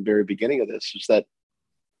in the very beginning of this, is that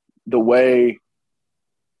the way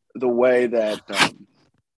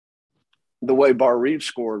Bar Reeve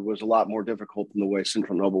scored was a lot more difficult than the way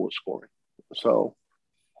Central Noble was scoring. So,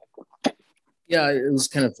 yeah, it was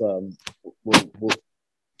kind of what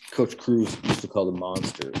Coach Cruz used to call the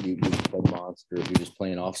monster. You play monster if you're just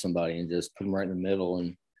playing off somebody and just put them right in the middle.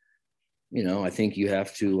 And I think you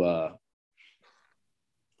have to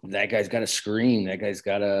that guy's got to scream. That guy's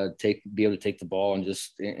got to be able to take the ball and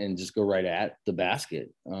just go right at the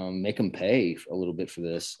basket. Make him pay a little bit for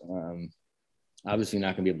this. Obviously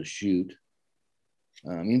not going to be able to shoot.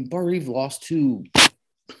 I mean, Bar-Reeve lost 2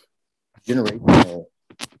 generational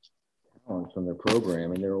talents from their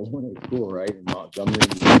program, and they're 1A school, right? And Montgomery.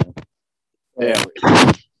 Yeah.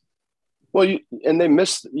 Well, you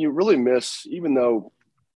really miss, even though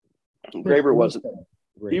Graber wasn't,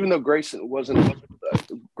 even though Grayson wasn't,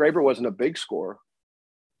 Graber wasn't a big scorer.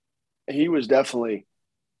 He was definitely,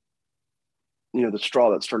 the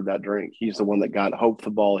straw that stirred that drink. He's the one that got Hope the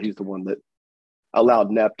ball. He's the one that allowed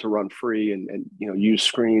Knepp to run free and use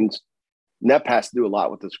screens. Knepp has to do a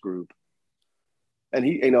lot with this group, and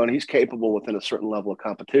he's capable within a certain level of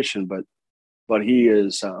competition, but he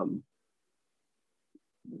is.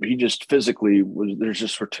 He just physically was. There's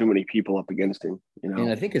just for too many people up against him.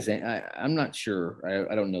 And I think I'm not sure.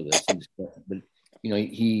 I don't know this, but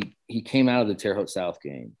he came out of the Terre Haute South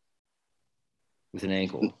game with an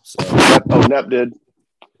ankle. So Knepp did.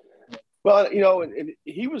 Well, and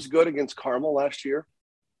he was good against Carmel last year.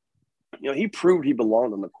 He proved he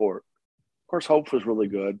belonged on the court. Of course, Hope was really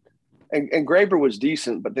good, and Graber was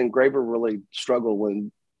decent, but then Graber really struggled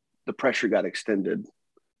when the pressure got extended.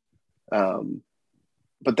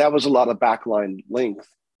 But that was a lot of backline length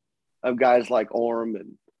of guys like Orm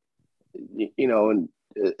and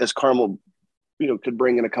as Carmel, could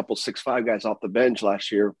bring in a couple 6'5" guys off the bench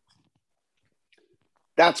last year.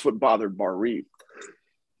 That's what bothered Bar-Reeve.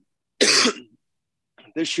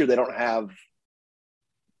 This year, they don't have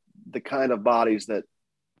the kind of bodies that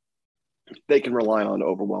they can rely on to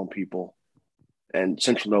overwhelm people. And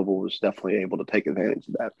Central Noble was definitely able to take advantage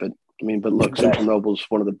of that. But look, Central Noble's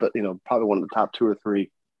one of the, probably one of the top 2 or 3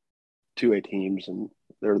 2A teams, and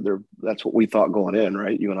that's what we thought going in,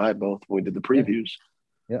 right? You and I both when we did the previews.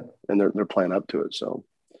 Yeah. And they're playing up to it. So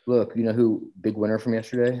look, who big winner from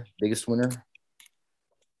yesterday? Biggest winner?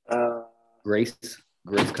 Grace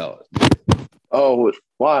College. Oh,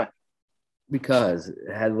 why? Because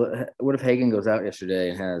what if Hagen goes out yesterday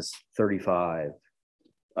and has 35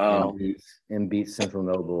 and beats Central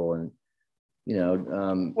Noble and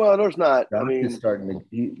well, there's not. Thompson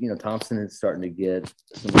is starting to get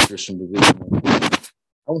some interest from division.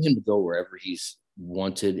 I want him to go wherever he's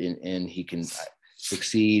wanted and he can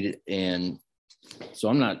succeed. And so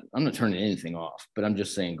I'm not turning anything off, but I'm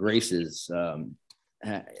just saying Grace is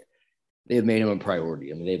they have made him a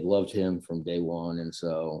priority. I mean, they've loved him from day one, and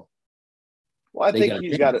so. Well, I think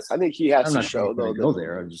he's got it. I think he has to show though. Go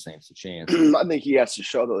there. I'm just saying it's a chance. I think he has to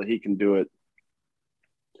show though that he can do it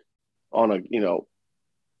on a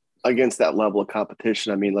against that level of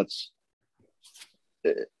competition. I mean,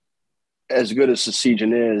 as good as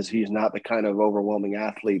Sasijan is, he's not the kind of overwhelming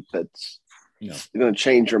athlete that's going to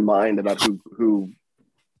change your mind about who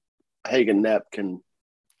Hagen Knepp can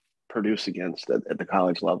produce against at the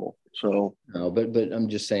college level. So no, but I'm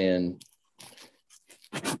just saying.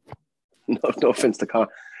 No offense to Connor.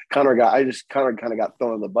 Connor kind of got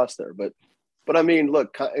thrown on the bus there, but I mean,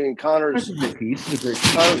 look, Connor's going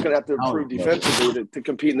to have to improve defensively to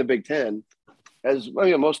compete in the Big Ten, as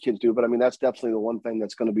most kids do. But I mean, that's definitely the one thing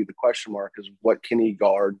that's going to be the question mark is what can he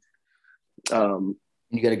guard. You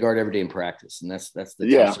got to guard every day in practice, and that's the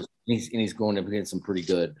test. He's going up against some pretty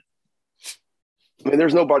good. I mean,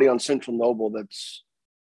 there's nobody on Central Noble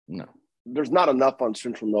no. There's not enough on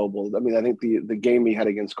Central Noble. I mean, I think the game he had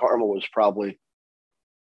against Carmel was probably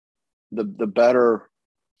the better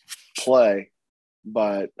play,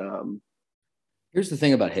 but here's the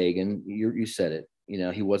thing about Hagen. You said it.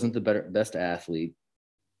 He wasn't the best athlete,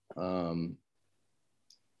 and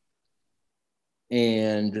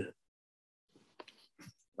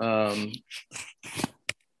funny.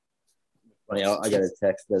 I got a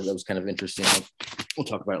text that was kind of interesting. We'll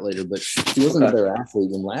talk about it later, but he wasn't a better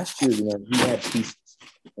athlete. And last year, he had pieces.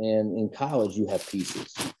 And in college, you have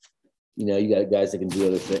pieces. You got guys that can do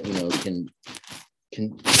other things.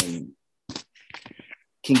 Can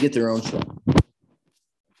get their own shot.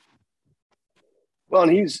 Well,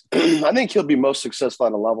 and I think he'll be most successful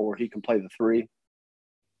at a level where he can play the 3,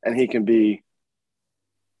 and he can be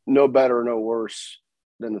no better or no worse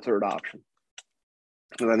than the third option.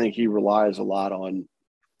 And I think he relies a lot on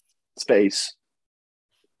space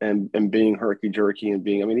and being herky-jerky and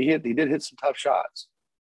being. I mean, he did hit some tough shots,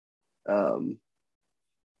 and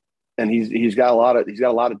he's got a lot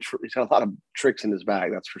of tricks in his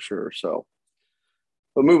bag. That's for sure. So,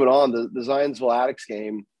 but moving on, the Zionsville Attucks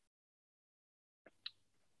game,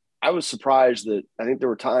 I was surprised that I think there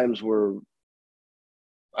were times where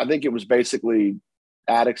I think it was basically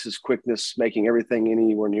Attucks' quickness making everything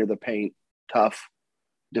anywhere near the paint tough,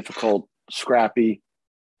 difficult, scrappy.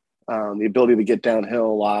 the ability to get downhill a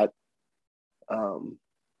lot.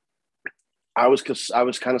 I was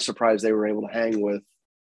kind of surprised they were able to hang with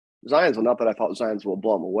Zionsville. Not that I thought Zionsville would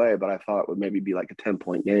blow them away, but I thought it would maybe be like a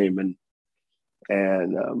 10-point game.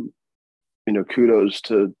 And kudos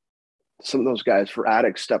to some of those guys for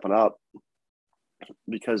Attucks stepping up,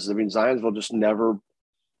 because I mean Zionsville just never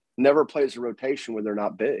plays a rotation where they're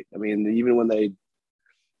not big. I mean, even when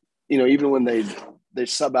they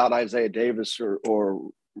sub out Isaiah Davis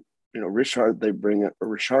or Richard, they bring in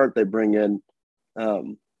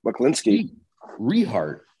Muklinski.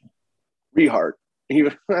 Rehart. He only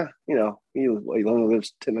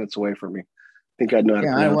lives 10 minutes away from me. I think I'd know how to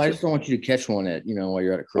pronounce I just don't want you to catch one while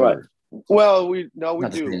you're at a Kroger. Right. Well, we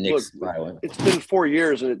do. Knicks, Look, it's been 4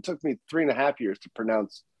 years, and it took me 3.5 years to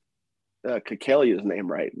pronounce Kakalia's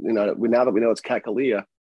name right. Now that we know it's Kakalia,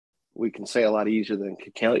 we can say a lot easier than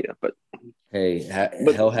Kakalia. But hey,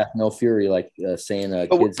 hell hath no fury like saying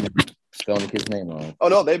spelling a kid's name wrong. Oh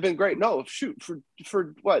no, they've been great. No, shoot,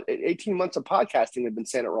 for what 18 months of podcasting, they've been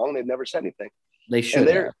saying it wrong. They've never said anything. They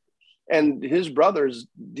should. And his brothers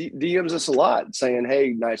DMs us a lot, saying, "Hey,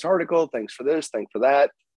 nice article. Thanks for this. Thanks for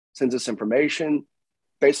that." Sends us information.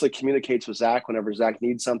 Basically communicates with Zach whenever Zach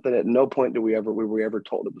needs something. At no point we were ever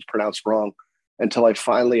told it was pronounced wrong, until I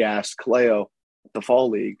finally asked Kaleo at the fall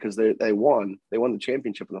league, because they won the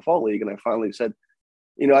championship in the fall league, and I finally said,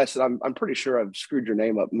 I said, I'm pretty sure I've screwed your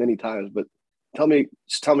name up many times, but tell me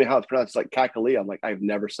how it's pronounced. It's like Kakalia. I'm like, I've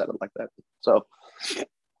never said it like that. So,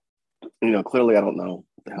 clearly I don't know.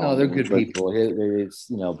 No, they're good people.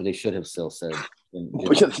 But they should have still said.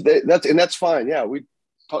 That's fine. Yeah, we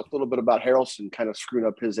talked a little bit about Harrelson kind of screwing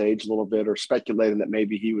up his age a little bit, or speculating that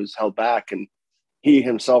maybe he was held back, and he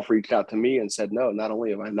himself reached out to me and said, "No, not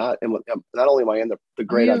only am I in the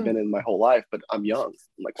grade I've been in my whole life, but I'm young."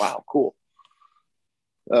 I'm like, "Wow, cool."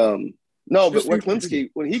 No, but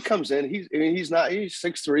Muklinski, when he comes in, he's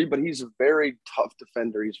 6'3", but he's a very tough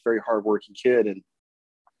defender. He's a very hardworking kid,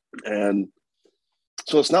 and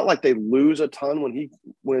so it's not like they lose a ton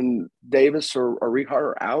when Davis or Rehart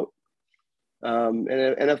are out. And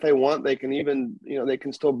if they want, they can even they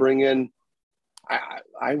can still bring in.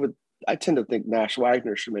 I tend to think Nash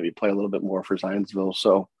Wagner should maybe play a little bit more for Zionsville,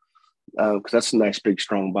 so because that's a nice big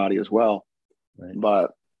strong body as well. Right.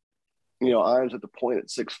 But Iams at the point at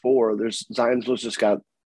 6'4". Zionsville's just got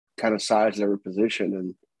kind of size at every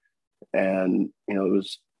position, and it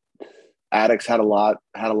was Attucks had a lot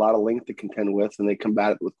of length to contend with, and they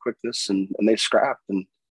combated with quickness, and they scrapped, and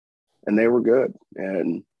they were good.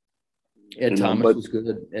 And Ed Thomas was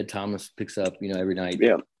good. Ed Thomas picks up every night.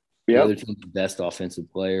 Yeah. The other team's best offensive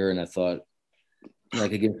player, and I thought,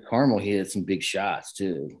 like against Carmel, he had some big shots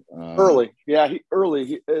too. Early, yeah,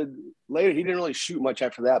 later he didn't really shoot much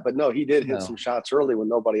after that, but no, he did hit some shots early when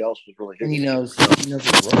nobody else was really hitting. And he knows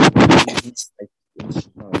the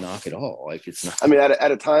role. Knock it all. Like it's not. I mean,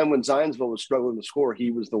 at a time when Zionsville was struggling to score,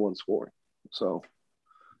 he was the one scoring. So,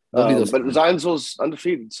 but Zionsville's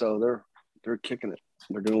undefeated, so they're kicking it.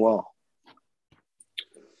 They're doing well.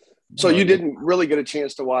 So you didn't really get a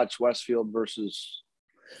chance to watch Westfield versus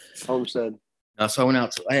Homestead. So I went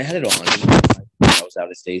out. I had it on. I was out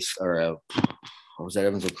at I was at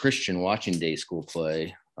Evansville Christian watching day school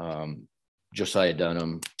play. Josiah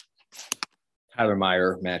Dunham, Tyler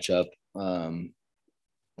Meyer matchup.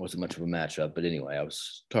 Wasn't much of a matchup, but anyway, I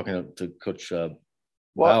was talking to Coach. So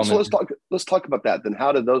let's talk about that. Then,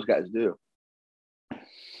 how did those guys do?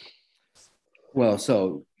 Well,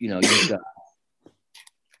 so you've got.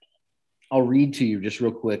 I'll read to you just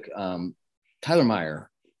real quick. Tyler Meyer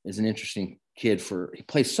is an interesting kid. He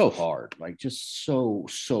plays so hard, like just so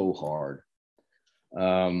hard.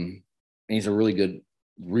 And he's a really good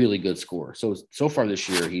scorer. So far this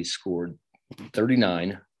year, he's scored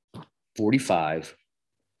 39, 45,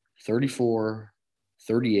 34,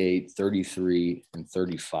 38, 33, and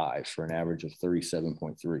 35 for an average of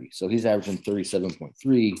 37.3. So he's averaging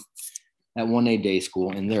 37.3 at 1A day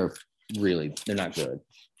school, and they're not good.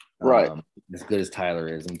 Right. As good as Tyler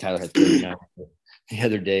is. And Tyler had 39 the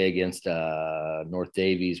other day against North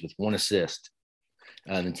Davies with 1 assist.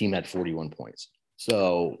 And the team had 41 points.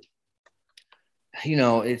 So,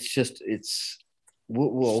 it's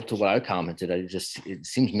well, to what I commented, it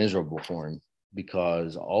seems miserable for him,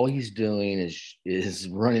 because all he's doing is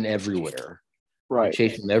running everywhere. Right.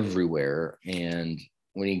 Chasing everywhere. And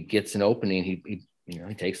when he gets an opening, he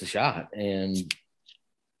takes the shot, and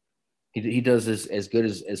he does this as good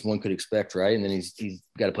as one could expect, right? And then he's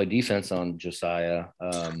got to play defense on Josiah.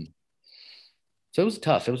 So it was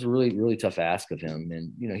tough. It was a really, really tough ask of him.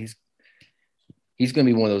 And, he's going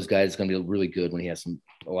to be one of those guys that's going to be really good when he has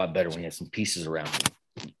a lot better when he has some pieces around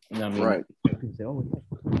him. Right.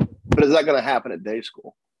 But is that going to happen at day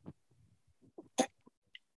school?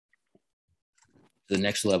 The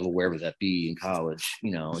next level, wherever that be in college,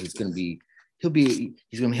 he's going to be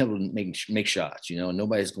able to make shots, and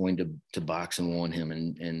nobody's going to box and want him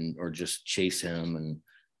and or just chase him. And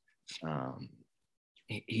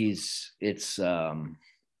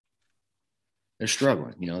they're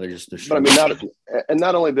struggling, they're struggling. But I mean,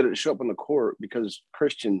 not only did it show up on the court because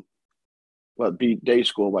Christian, beat day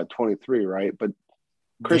school by 23, right? But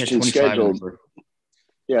Christian scheduled.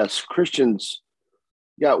 Yes, Christian's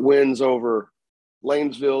got wins over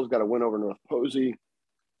Lanesville's got a win over North Posey.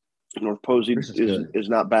 North Posey is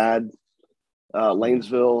not bad.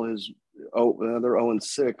 Lanesville is they're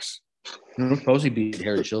 0-6. North Posey beat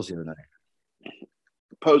Heritage Hills the other night.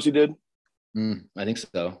 Posey did? I think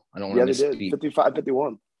so. I don't want to they did.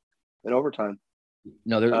 55-51 in overtime.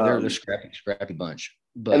 No, they're a scrappy bunch.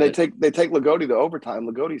 But and they take Lagodi to overtime.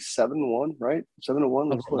 Lagodi's 7-1, right?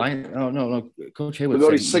 7-1. No. Coach Haywood.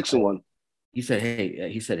 Lagodi's 6-1. He said,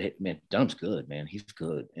 "Hey, man, Dunham's good, man. He's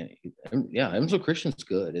good." And Evansville Christian's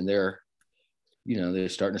good, and they're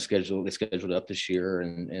starting to schedule. They scheduled up this year,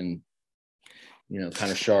 and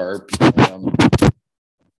kind of sharp.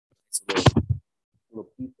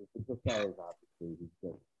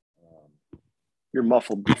 You're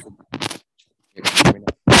muffled.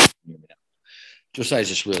 Josiah's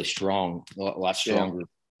just really strong, a lot stronger.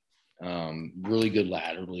 Really good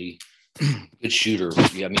laterally, good shooter.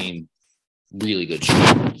 Really good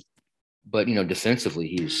shooter. But defensively,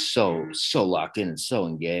 he's so locked in and so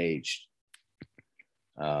engaged.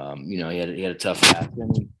 He had a tough half. I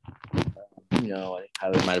think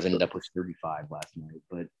Tyler might have ended up with 35 last night,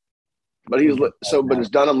 but is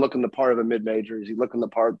Dunham looking the part of a mid-major? Is he looking the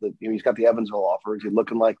part that he's got the Evansville offer? Is he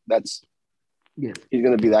looking like he's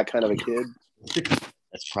going to be that kind of a kid?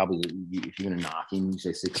 That's probably, if you're going to knock him, you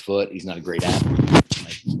say 6 foot. He's not a great athlete.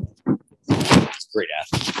 He's a great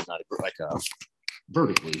athlete. He's not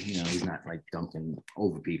vertically. He's not like dunking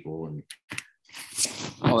over people and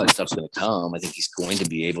all that stuff's going to come. I think he's going to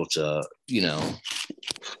be able to, he'll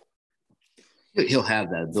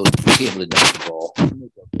have that ability to be able to dunk the ball.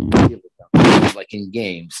 Like in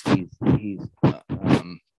games,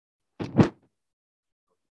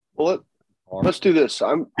 Well, let's do this.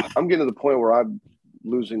 I'm getting to the point where I'm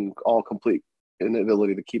losing all complete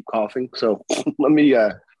inability to keep coughing. So let me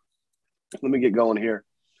get going here.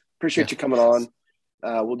 Appreciate you coming on.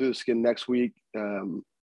 We'll do this again next week. I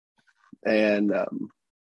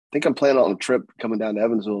think I'm planning on a trip coming down to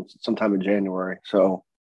Evansville sometime in January. So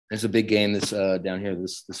there's a big game that's down here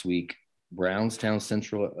this week. Brownstown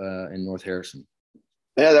Central and North Harrison.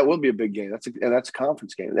 Yeah, that will be a big game. That's a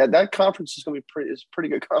conference game. That conference is going to be pretty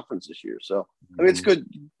good conference this year. So I mean, it's good,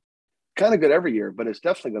 kind of good every year, but it's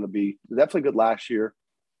definitely going to be good last year.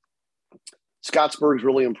 Scottsburg's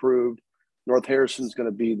really improved. North Harrison's going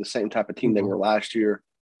to be the same type of team they were last year.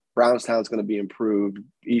 Brownstown's going to be improved.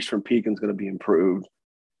 Eastern Pekin's going to be improved.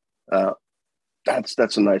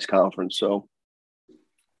 That's a nice conference. So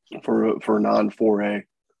for non-4A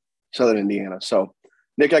Southern Indiana. So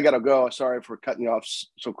Nick, I got to go. Sorry for cutting you off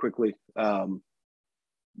so quickly. But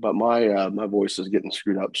my voice is getting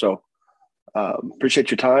screwed up. So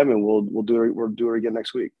appreciate your time, and we'll do it again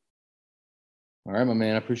next week. All right, my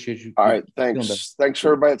man. I appreciate you. All right. Thanks. Thanks for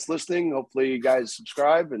everybody that's listening. Hopefully you guys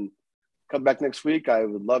subscribe and come back next week. I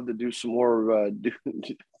would love to do some more, do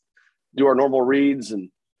our normal reads and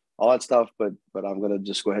all that stuff, but I'm going to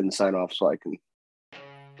just go ahead and sign off so I can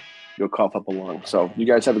go cough up a lung. So you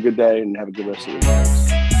guys have a good day and have a good rest of the week.